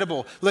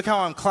incredible. Look how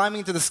I'm climbing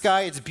into the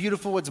sky. It's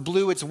beautiful. It's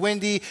blue. It's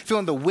windy.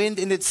 Feeling the wind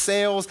in its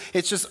sails.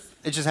 It's just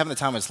having the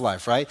time of its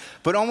life, right?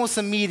 But almost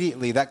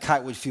immediately, that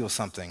kite would feel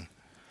something.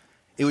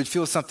 It would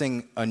feel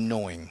something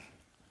annoying,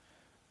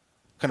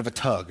 kind of a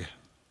tug.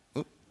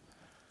 Oop.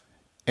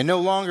 And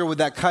no longer would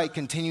that kite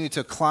continue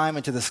to climb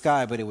into the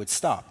sky, but it would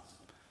stop.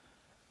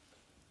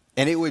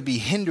 And it would be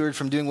hindered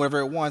from doing whatever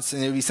it wants,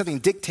 and it would be something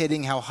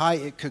dictating how high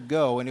it could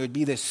go, and it would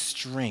be this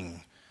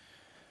string.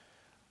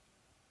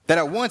 That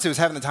at once it was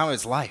having the time of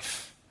its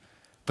life,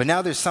 but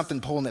now there's something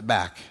pulling it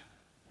back.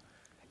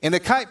 And the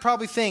kite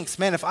probably thinks,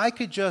 man, if I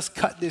could just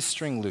cut this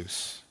string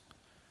loose,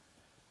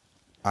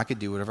 I could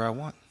do whatever I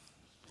want.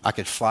 I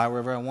could fly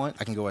wherever I want.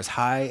 I can go as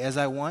high as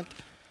I want.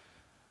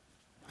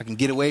 I can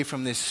get away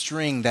from this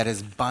string that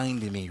is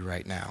binding me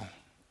right now.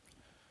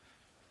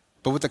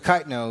 But what the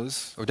kite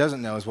knows, or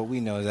doesn't know, is what we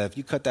know, is that if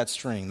you cut that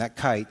string, that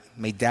kite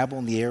may dabble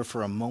in the air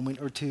for a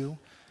moment or two,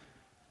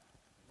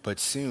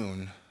 but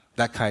soon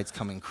that kite's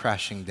coming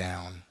crashing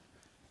down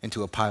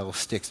into a pile of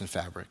sticks and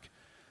fabric.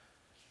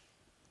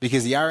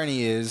 Because the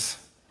irony is,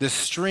 the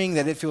string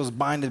that it feels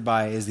binded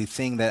by is the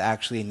thing that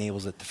actually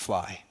enables it to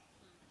fly.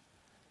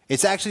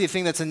 It's actually the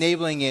thing that's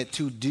enabling it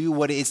to do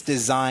what it's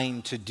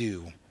designed to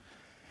do.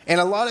 And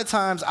a lot of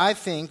times, I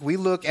think we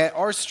look at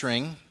our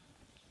string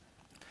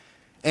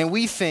and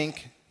we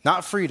think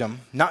not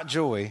freedom, not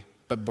joy,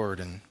 but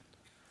burden.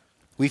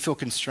 We feel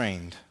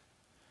constrained.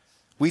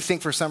 We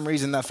think for some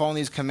reason that following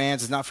these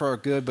commands is not for our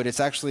good, but it's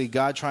actually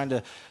God trying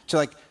to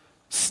like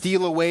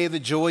steal away the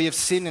joy of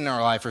sin in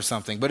our life or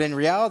something. But in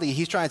reality,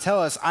 he's trying to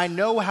tell us, I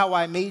know how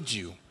I made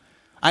you.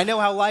 I know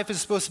how life is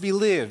supposed to be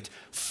lived.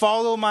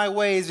 Follow my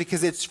ways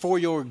because it's for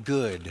your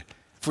good,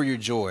 for your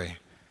joy.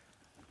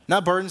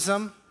 Not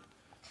burdensome,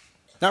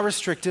 not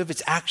restrictive.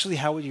 It's actually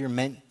how you're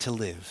meant to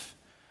live.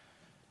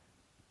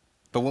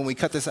 But when we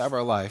cut this out of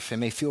our life, it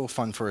may feel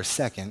fun for a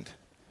second,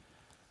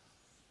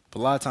 but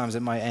a lot of times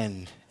it might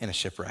end in a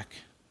shipwreck.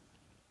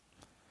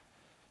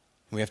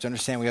 We have to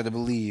understand, we have to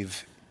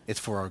believe it's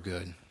for our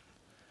good.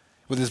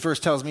 What this verse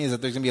tells me is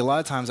that there's going to be a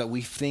lot of times that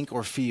we think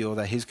or feel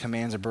that his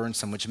commands are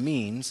burdensome, which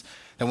means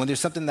that when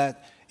there's something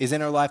that is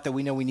in our life that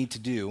we know we need to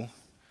do,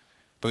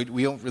 but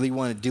we don't really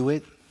want to do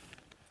it,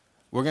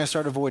 we're going to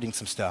start avoiding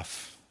some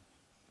stuff.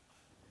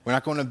 We're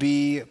not going to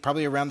be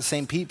probably around the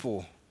same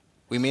people.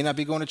 We may not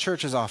be going to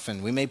church as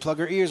often. We may plug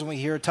our ears when we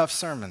hear a tough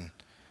sermon.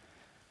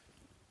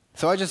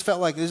 So I just felt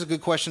like this is a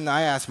good question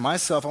I asked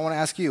myself. I want to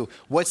ask you,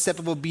 what step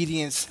of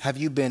obedience have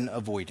you been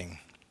avoiding?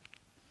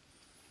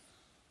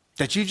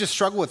 That you just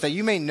struggle with, that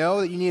you may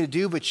know that you need to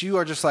do, but you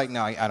are just like,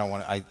 no, I don't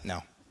want to,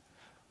 no.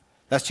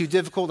 That's too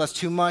difficult, that's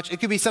too much. It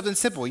could be something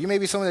simple. You may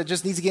be someone that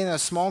just needs to get in a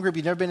small group.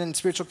 You've never been in a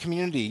spiritual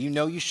community. You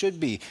know you should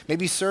be.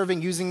 Maybe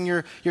serving, using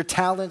your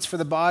talents for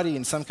the body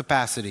in some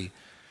capacity.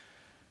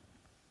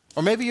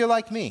 Or maybe you're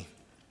like me.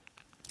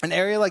 An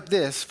area like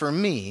this, for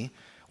me,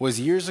 was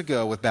years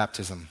ago with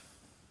baptism.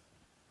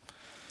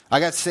 I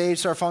got saved,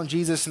 started following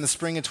Jesus in the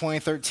spring of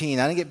 2013.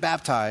 I didn't get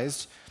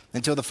baptized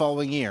until the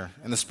following year,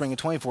 in the spring of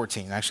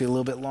 2014, actually a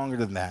little bit longer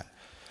than that.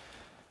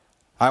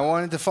 I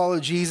wanted to follow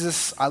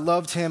Jesus. I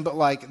loved him, but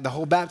like the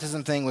whole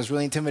baptism thing was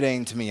really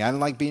intimidating to me. I didn't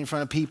like being in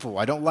front of people.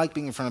 I don't like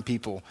being in front of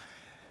people.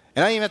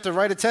 And I didn't even have to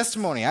write a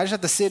testimony. I just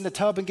had to sit in the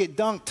tub and get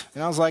dunked.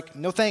 And I was like,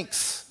 no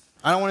thanks.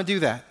 I don't want to do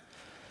that.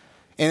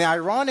 And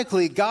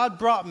ironically, God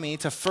brought me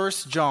to 1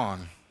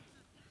 John.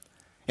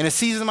 In a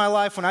season of my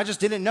life when I just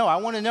didn't know. I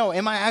want to know,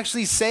 am I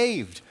actually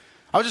saved?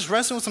 I was just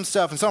wrestling with some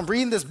stuff. And so I'm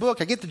reading this book.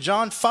 I get to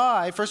John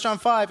 5, 1 John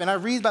 5, and I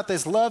read about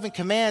this love and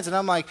commands. And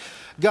I'm like,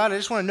 God, I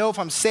just want to know if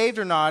I'm saved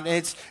or not.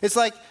 And it's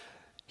like,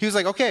 he was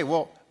like, okay,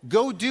 well,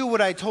 go do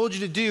what I told you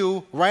to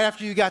do right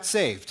after you got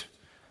saved.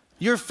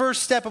 Your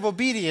first step of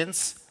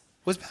obedience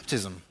was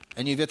baptism.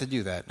 And you've yet to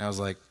do that. And I was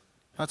like,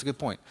 oh, that's a good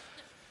point.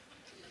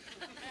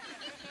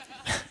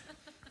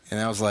 And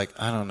I was like,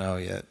 I don't know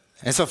yet.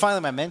 And so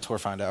finally my mentor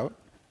found out.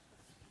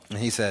 And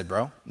he said,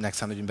 bro, next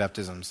time they do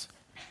baptisms,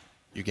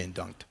 you're getting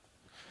dunked.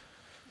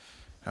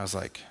 And I was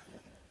like,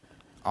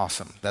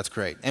 awesome, that's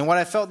great. And what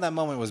I felt in that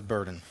moment was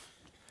burden.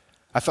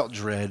 I felt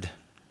dread.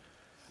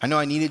 I know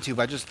I needed to,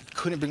 but I just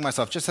couldn't bring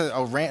myself. Just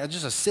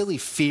a silly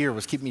fear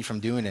was keeping me from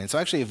doing it. And so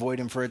I actually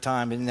avoided him for a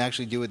time. I didn't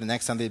actually do it the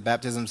next time they did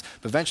baptisms.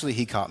 But eventually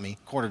he caught me,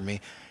 cornered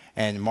me.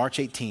 And March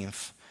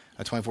 18th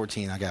of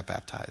 2014, I got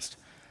baptized.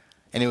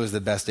 And it was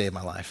the best day of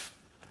my life.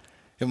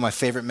 It was my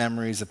favorite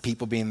memories of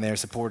people being there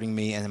supporting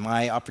me and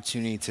my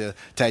opportunity to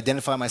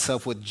identify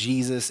myself with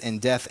Jesus in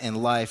death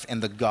and life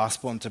and the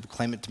gospel and to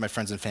proclaim it to my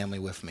friends and family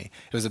with me.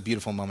 It was a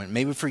beautiful moment.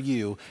 Maybe for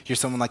you, you're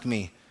someone like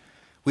me.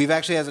 We've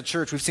actually, as a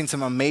church, we've seen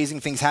some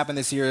amazing things happen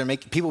this year.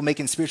 People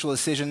making spiritual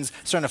decisions,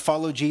 starting to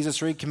follow Jesus,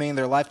 recommitting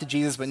their life to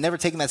Jesus, but never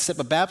taking that step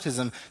of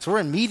baptism. So we're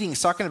in meetings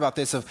talking about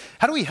this of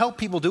how do we help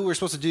people do what we're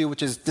supposed to do,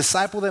 which is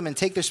disciple them and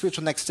take their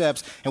spiritual next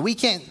steps. And we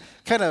can't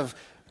kind of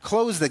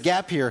close the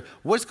gap here.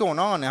 What's going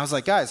on? And I was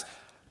like, guys,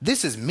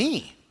 this is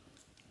me.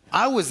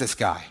 I was this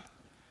guy.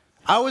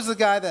 I was the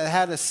guy that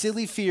had a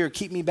silly fear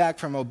keep me back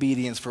from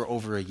obedience for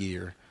over a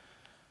year.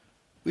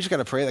 We just got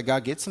to pray that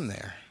God gets him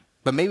there.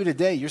 But maybe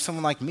today you're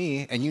someone like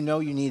me and you know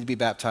you need to be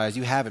baptized.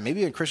 You haven't.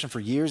 Maybe you're a Christian for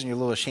years and you're a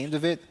little ashamed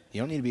of it.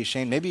 You don't need to be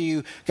ashamed. Maybe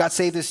you got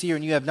saved this year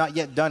and you have not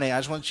yet done it. I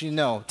just want you to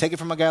know, take it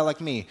from a guy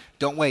like me.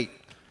 Don't wait.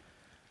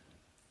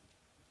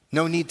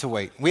 No need to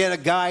wait. We had a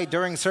guy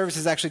during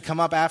services actually come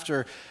up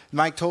after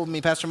Mike told me,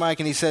 Pastor Mike,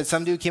 and he said,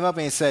 some dude came up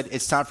and he said,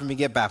 it's time for me to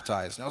get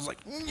baptized. And I was like,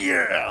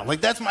 yeah,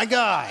 like that's my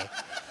guy.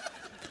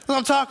 That's what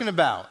I'm talking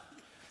about.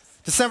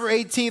 December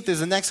 18th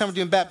is the next time we're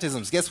doing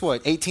baptisms. Guess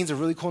what? 18 is a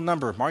really cool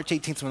number. March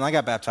 18th, when I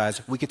got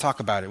baptized, we could talk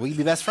about it. We could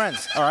be best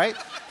friends, all right?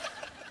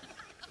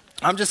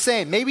 I'm just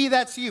saying, maybe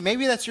that's you.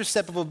 Maybe that's your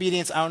step of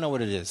obedience. I don't know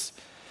what it is.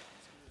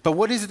 But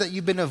what is it that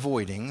you've been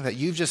avoiding that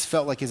you've just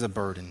felt like is a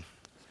burden?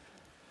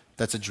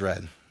 That's a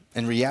dread.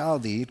 In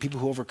reality,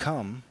 people who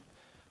overcome,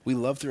 we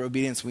love through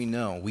obedience. We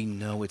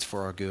know it's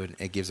for our good.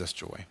 It gives us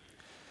joy.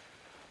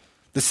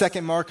 The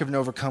second mark of an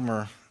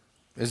overcomer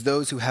is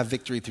those who have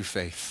victory through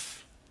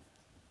faith.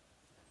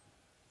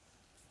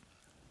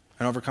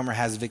 An overcomer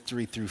has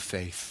victory through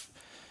faith.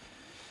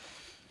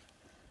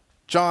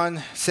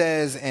 John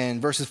says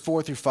in verses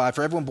 4 through 5,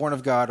 for everyone born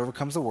of God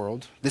overcomes the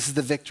world. This is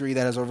the victory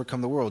that has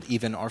overcome the world,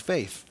 even our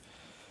faith.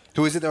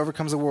 Who is it that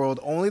overcomes the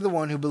world? Only the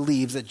one who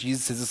believes that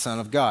Jesus is the Son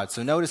of God.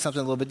 So notice something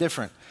a little bit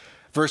different.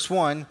 Verse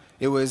 1,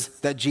 it was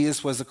that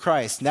Jesus was the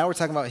Christ. Now we're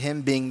talking about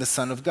him being the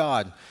Son of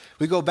God.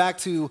 We go back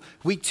to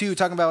week 2,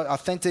 talking about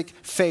authentic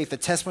faith, the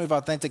testimony of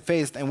authentic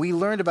faith, and we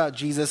learned about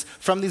Jesus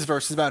from these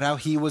verses about how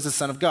he was the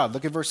Son of God.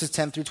 Look at verses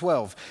 10 through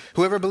 12.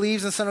 Whoever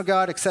believes in the Son of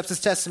God accepts his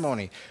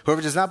testimony.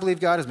 Whoever does not believe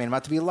God has made him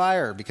out to be a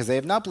liar, because they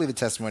have not believed the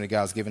testimony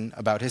God has given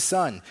about his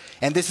Son.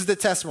 And this is the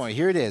testimony.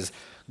 Here it is.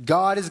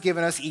 God has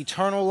given us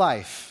eternal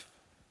life.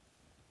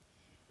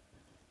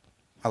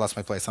 I lost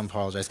my place. I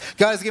apologize.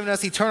 God has given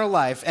us eternal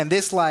life, and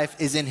this life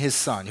is in his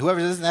Son.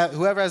 Whoever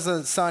has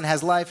the Son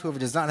has life. Whoever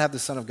does not have the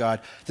Son of God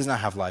does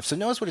not have life. So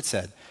notice what it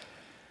said.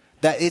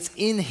 That it's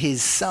in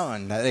his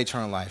Son that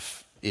eternal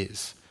life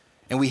is.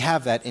 And we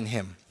have that in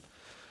him.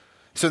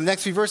 So the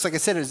next few verses, like I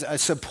said, is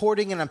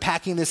supporting and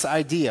unpacking this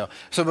idea.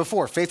 So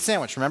before, faith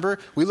sandwich, remember?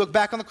 We look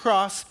back on the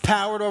cross,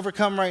 power to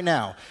overcome right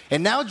now.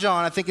 And now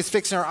John, I think, is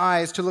fixing our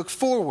eyes to look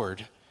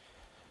forward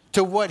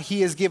to what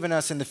he has given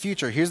us in the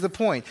future. Here's the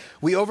point.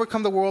 We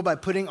overcome the world by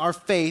putting our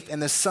faith in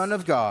the Son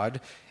of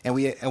God and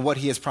what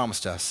he has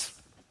promised us.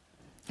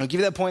 I'll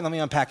give you that point. Let me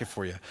unpack it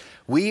for you.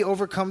 We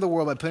overcome the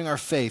world by putting our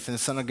faith in the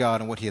Son of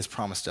God and what he has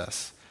promised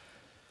us.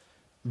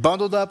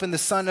 Bundled up in the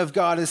Son of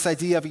God is this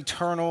idea of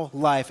eternal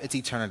life. It's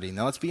eternity.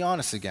 Now let's be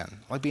honest again.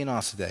 I like being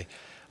honest today.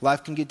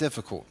 Life can get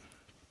difficult.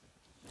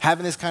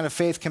 Having this kind of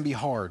faith can be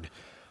hard.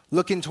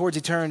 Looking towards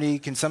eternity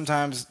can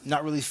sometimes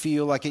not really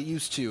feel like it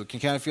used to. It can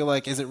kind of feel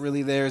like, is it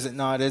really there? Is it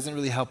not? It doesn't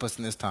really help us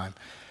in this time.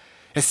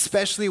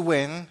 Especially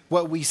when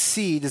what we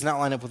see does not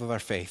line up with our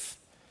faith.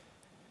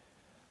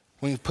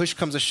 When push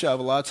comes to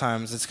shove, a lot of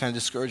times it's kind of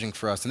discouraging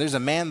for us. And there's a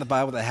man in the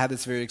Bible that had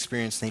this very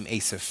experience named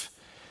Asaph.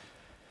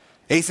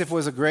 Asaph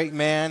was a great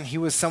man. He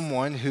was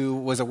someone who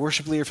was a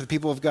worship leader for the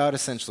people of God,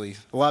 essentially.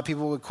 A lot of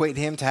people equate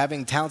him to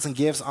having talents and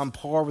gifts on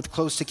par with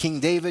close to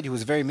King David, who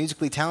was very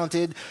musically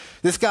talented.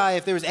 This guy,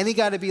 if there was any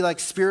guy to be like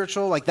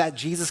spiritual, like that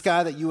Jesus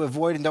guy that you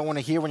avoid and don't want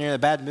to hear when you're in a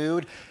bad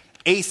mood,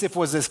 Asaph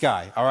was this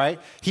guy, all right?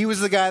 He was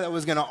the guy that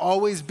was going to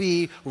always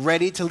be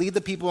ready to lead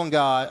the people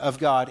of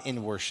God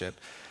in worship.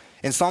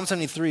 And Psalm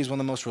 73 is one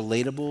of the most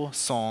relatable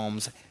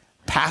psalms,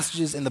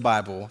 passages in the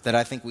Bible that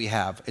I think we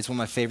have. It's one of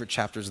my favorite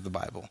chapters of the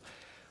Bible.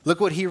 Look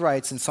what he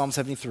writes in Psalm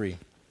 73.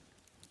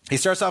 He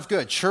starts off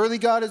good. Surely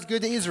God is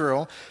good to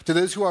Israel, to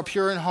those who are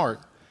pure in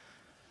heart.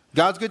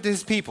 God's good to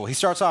his people. He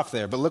starts off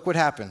there, but look what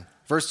happened.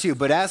 Verse 2,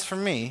 but as for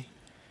me,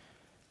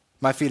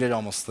 my feet had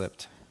almost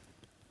slipped.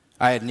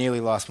 I had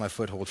nearly lost my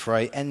foothold, for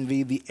I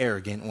envied the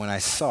arrogant when I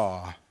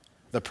saw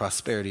the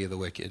prosperity of the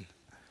wicked.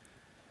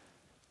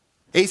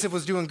 Asaph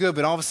was doing good,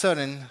 but all of a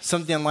sudden,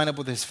 something didn't line up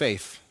with his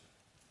faith.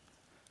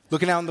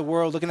 Looking out in the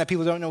world, looking at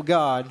people who don't know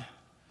God,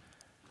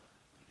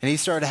 and he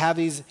started to have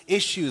these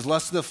issues,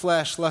 lust of the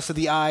flesh, lust of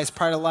the eyes,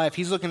 pride of life.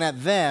 He's looking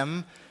at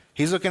them.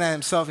 He's looking at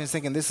himself and he's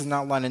thinking, this is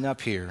not lining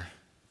up here.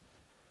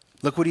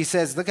 Look what he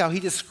says. Look how he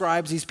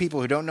describes these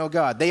people who don't know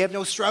God. They have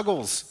no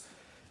struggles.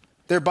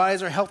 Their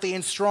bodies are healthy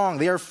and strong.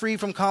 They are free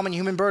from common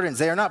human burdens.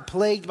 They are not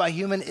plagued by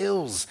human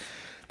ills.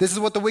 This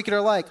is what the wicked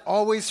are like.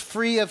 Always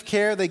free of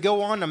care. They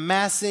go on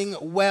amassing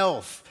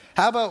wealth.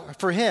 How about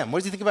for him? What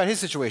does he think about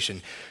his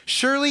situation?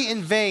 Surely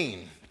in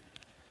vain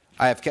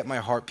I have kept my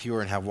heart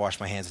pure and have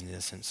washed my hands in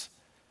innocence.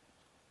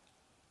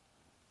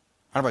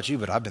 I don't know about you,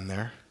 but I've been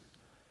there.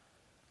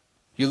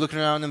 You're looking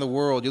around in the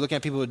world. You're looking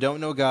at people who don't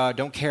know God,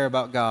 don't care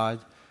about God,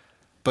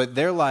 but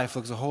their life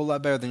looks a whole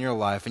lot better than your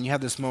life. And you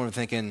have this moment of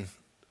thinking,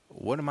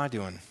 what am I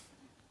doing?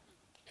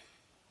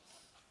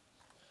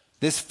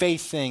 This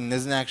faith thing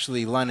isn't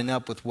actually lining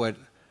up with what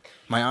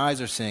my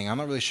eyes are seeing. I'm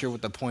not really sure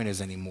what the point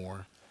is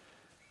anymore.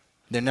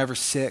 They're never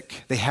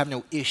sick. They have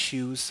no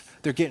issues.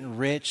 They're getting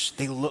rich.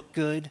 They look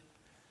good.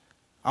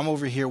 I'm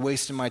over here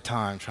wasting my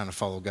time trying to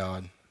follow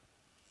God.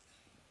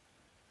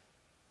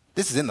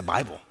 This is in the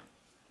Bible.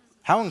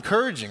 How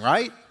encouraging,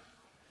 right?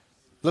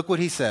 Look what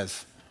he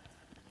says.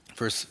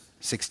 Verse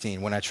 16,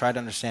 when I tried to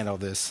understand all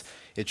this,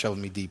 it troubled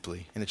me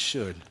deeply, and it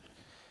should,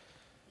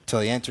 till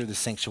I entered the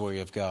sanctuary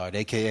of God,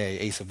 a.k.a.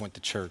 Asaph went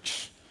to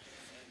church.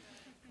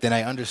 Then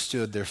I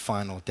understood their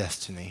final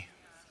destiny.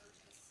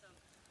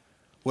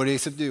 What did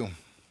Asaph do?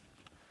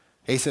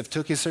 Asaph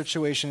took his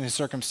situation, his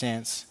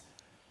circumstance,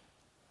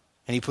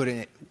 and he put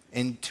it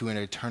into an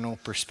eternal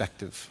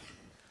perspective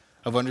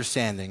of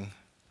understanding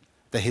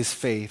that his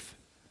faith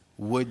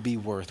would be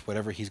worth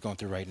whatever he's going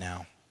through right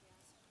now.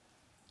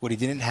 What he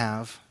didn't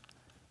have,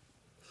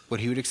 what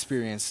he would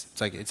experience,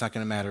 it's not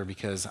going to matter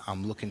because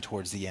I'm looking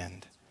towards the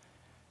end.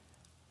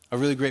 A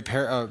really great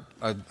a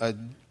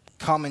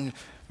common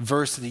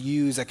verse to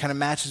use that kind of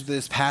matches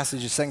this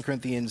passage is 2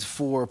 Corinthians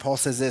 4. Paul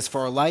says this,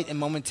 for these light and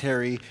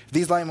momentary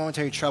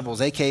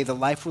troubles, aka the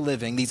life we're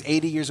living, these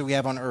 80 years that we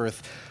have on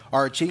earth,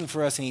 are achieving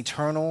for us an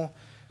eternal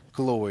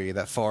glory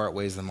that far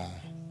outweighs them all.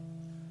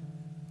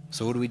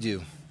 So what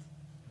do?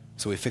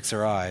 So we fix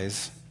our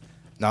eyes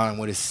not on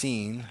what is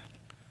seen,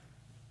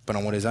 but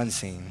on what is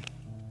unseen.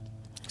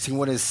 See,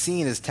 what is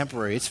seen is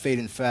temporary, it's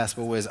fading fast,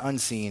 but what is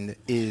unseen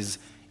is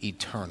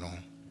eternal.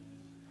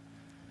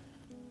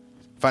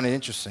 I find it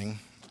interesting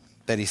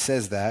that he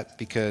says that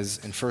because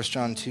in 1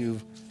 John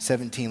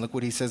 2:17, look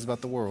what he says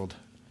about the world.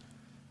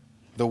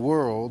 The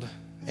world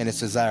and its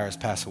desires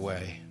pass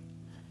away,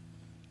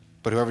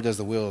 but whoever does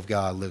the will of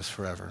God lives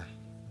forever.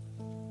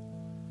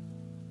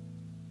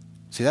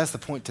 See, that's the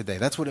point today.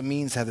 That's what it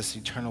means to have this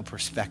eternal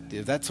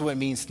perspective. That's what it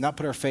means to not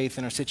put our faith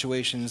in our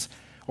situations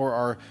or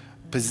our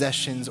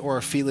possessions or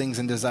our feelings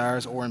and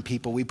desires or in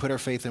people. We put our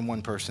faith in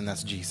one person,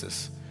 that's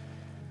Jesus.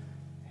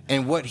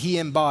 And what he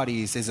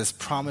embodies is this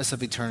promise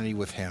of eternity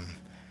with him.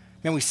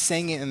 And we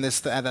sang it in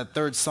that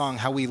third song,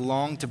 how we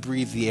long to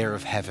breathe the air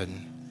of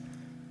heaven.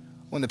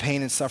 When the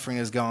pain and suffering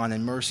is gone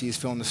and mercy is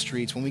filling the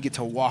streets, when we get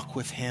to walk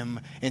with him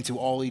into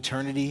all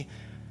eternity,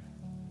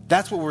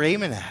 that's what we're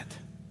aiming at.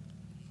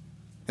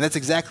 And that's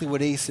exactly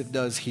what Asaph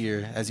does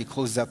here as he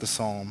closes out the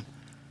psalm.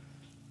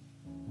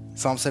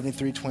 Psalm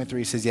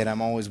 73:23 says, "Yet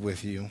I'm always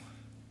with you.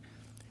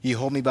 You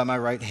hold me by my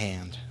right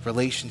hand."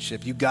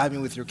 Relationship, you guide me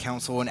with your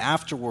counsel, and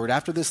afterward,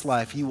 after this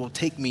life, you will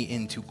take me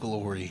into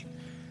glory.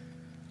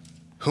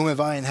 Whom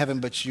have I in heaven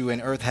but you,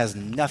 and earth has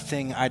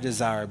nothing I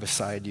desire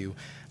beside you.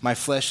 My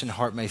flesh and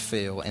heart may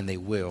fail, and they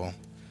will,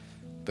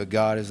 but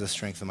God is the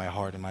strength of my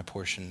heart and my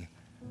portion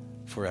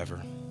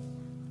forever.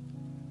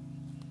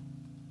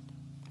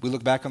 We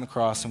look back on the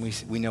cross and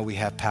we know we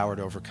have power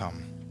to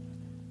overcome.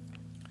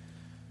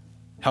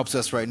 Helps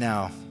us right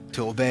now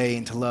to obey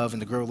and to love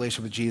and to grow a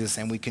relationship with Jesus,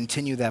 and we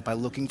continue that by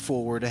looking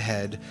forward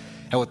ahead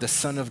at what the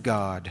Son of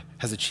God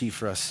has achieved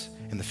for us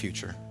in the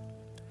future.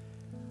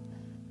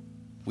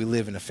 We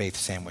live in a faith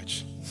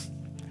sandwich.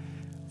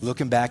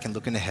 Looking back and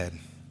looking ahead.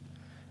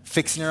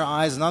 Fixing our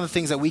eyes not on the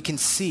things that we can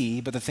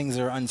see, but the things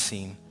that are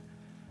unseen.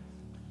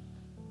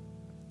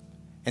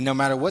 And no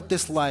matter what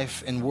this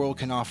life and world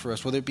can offer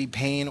us, whether it be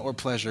pain or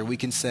pleasure, we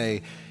can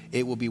say,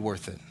 it will be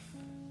worth it.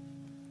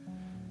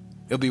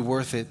 It'll be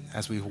worth it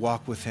as we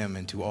walk with him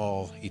into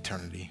all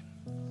eternity.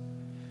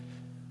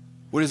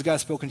 What has God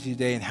spoken to you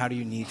today, and how do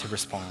you need to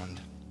respond?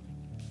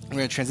 We're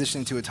going to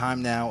transition into a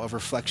time now of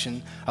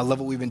reflection. I love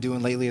what we've been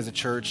doing lately as a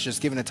church,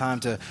 just giving a time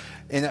to,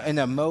 in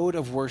a mode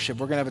of worship,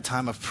 we're going to have a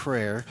time of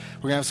prayer.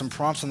 We're going to have some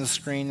prompts on the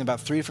screen,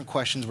 about 3 different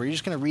questions where you're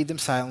just going to read them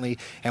silently,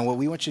 and what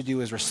we want you to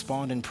do is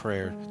respond in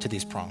prayer to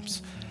these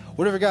prompts.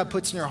 Whatever God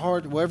puts in your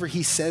heart, whatever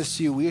he says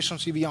to you, we just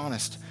want you to be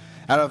honest.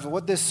 Out of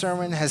what this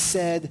sermon has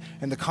said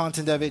and the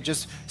content of it,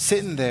 just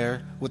sitting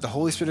there with the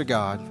Holy Spirit of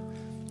God,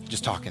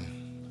 just talking.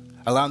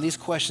 Allowing these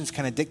questions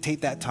kind of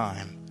dictate that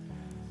time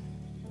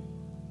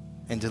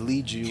and to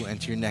lead you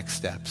into your next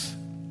steps.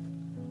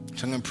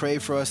 So I'm going to pray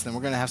for us, then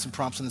we're going to have some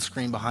prompts on the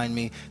screen behind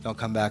me, then I'll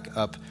come back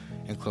up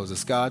and close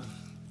this. God,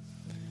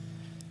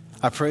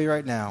 I pray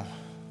right now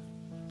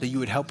that you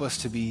would help us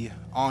to be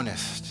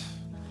honest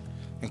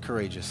and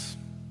courageous,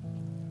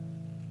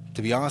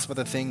 to be honest about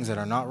the things that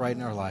are not right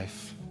in our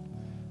life,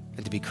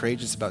 and to be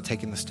courageous about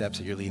taking the steps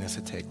that you're leading us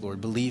to take,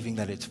 Lord, believing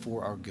that it's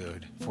for our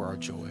good, for our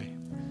joy.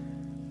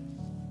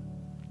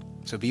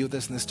 So be with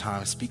us in this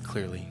time. Speak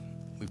clearly.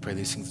 We pray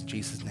these things in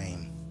Jesus'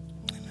 name.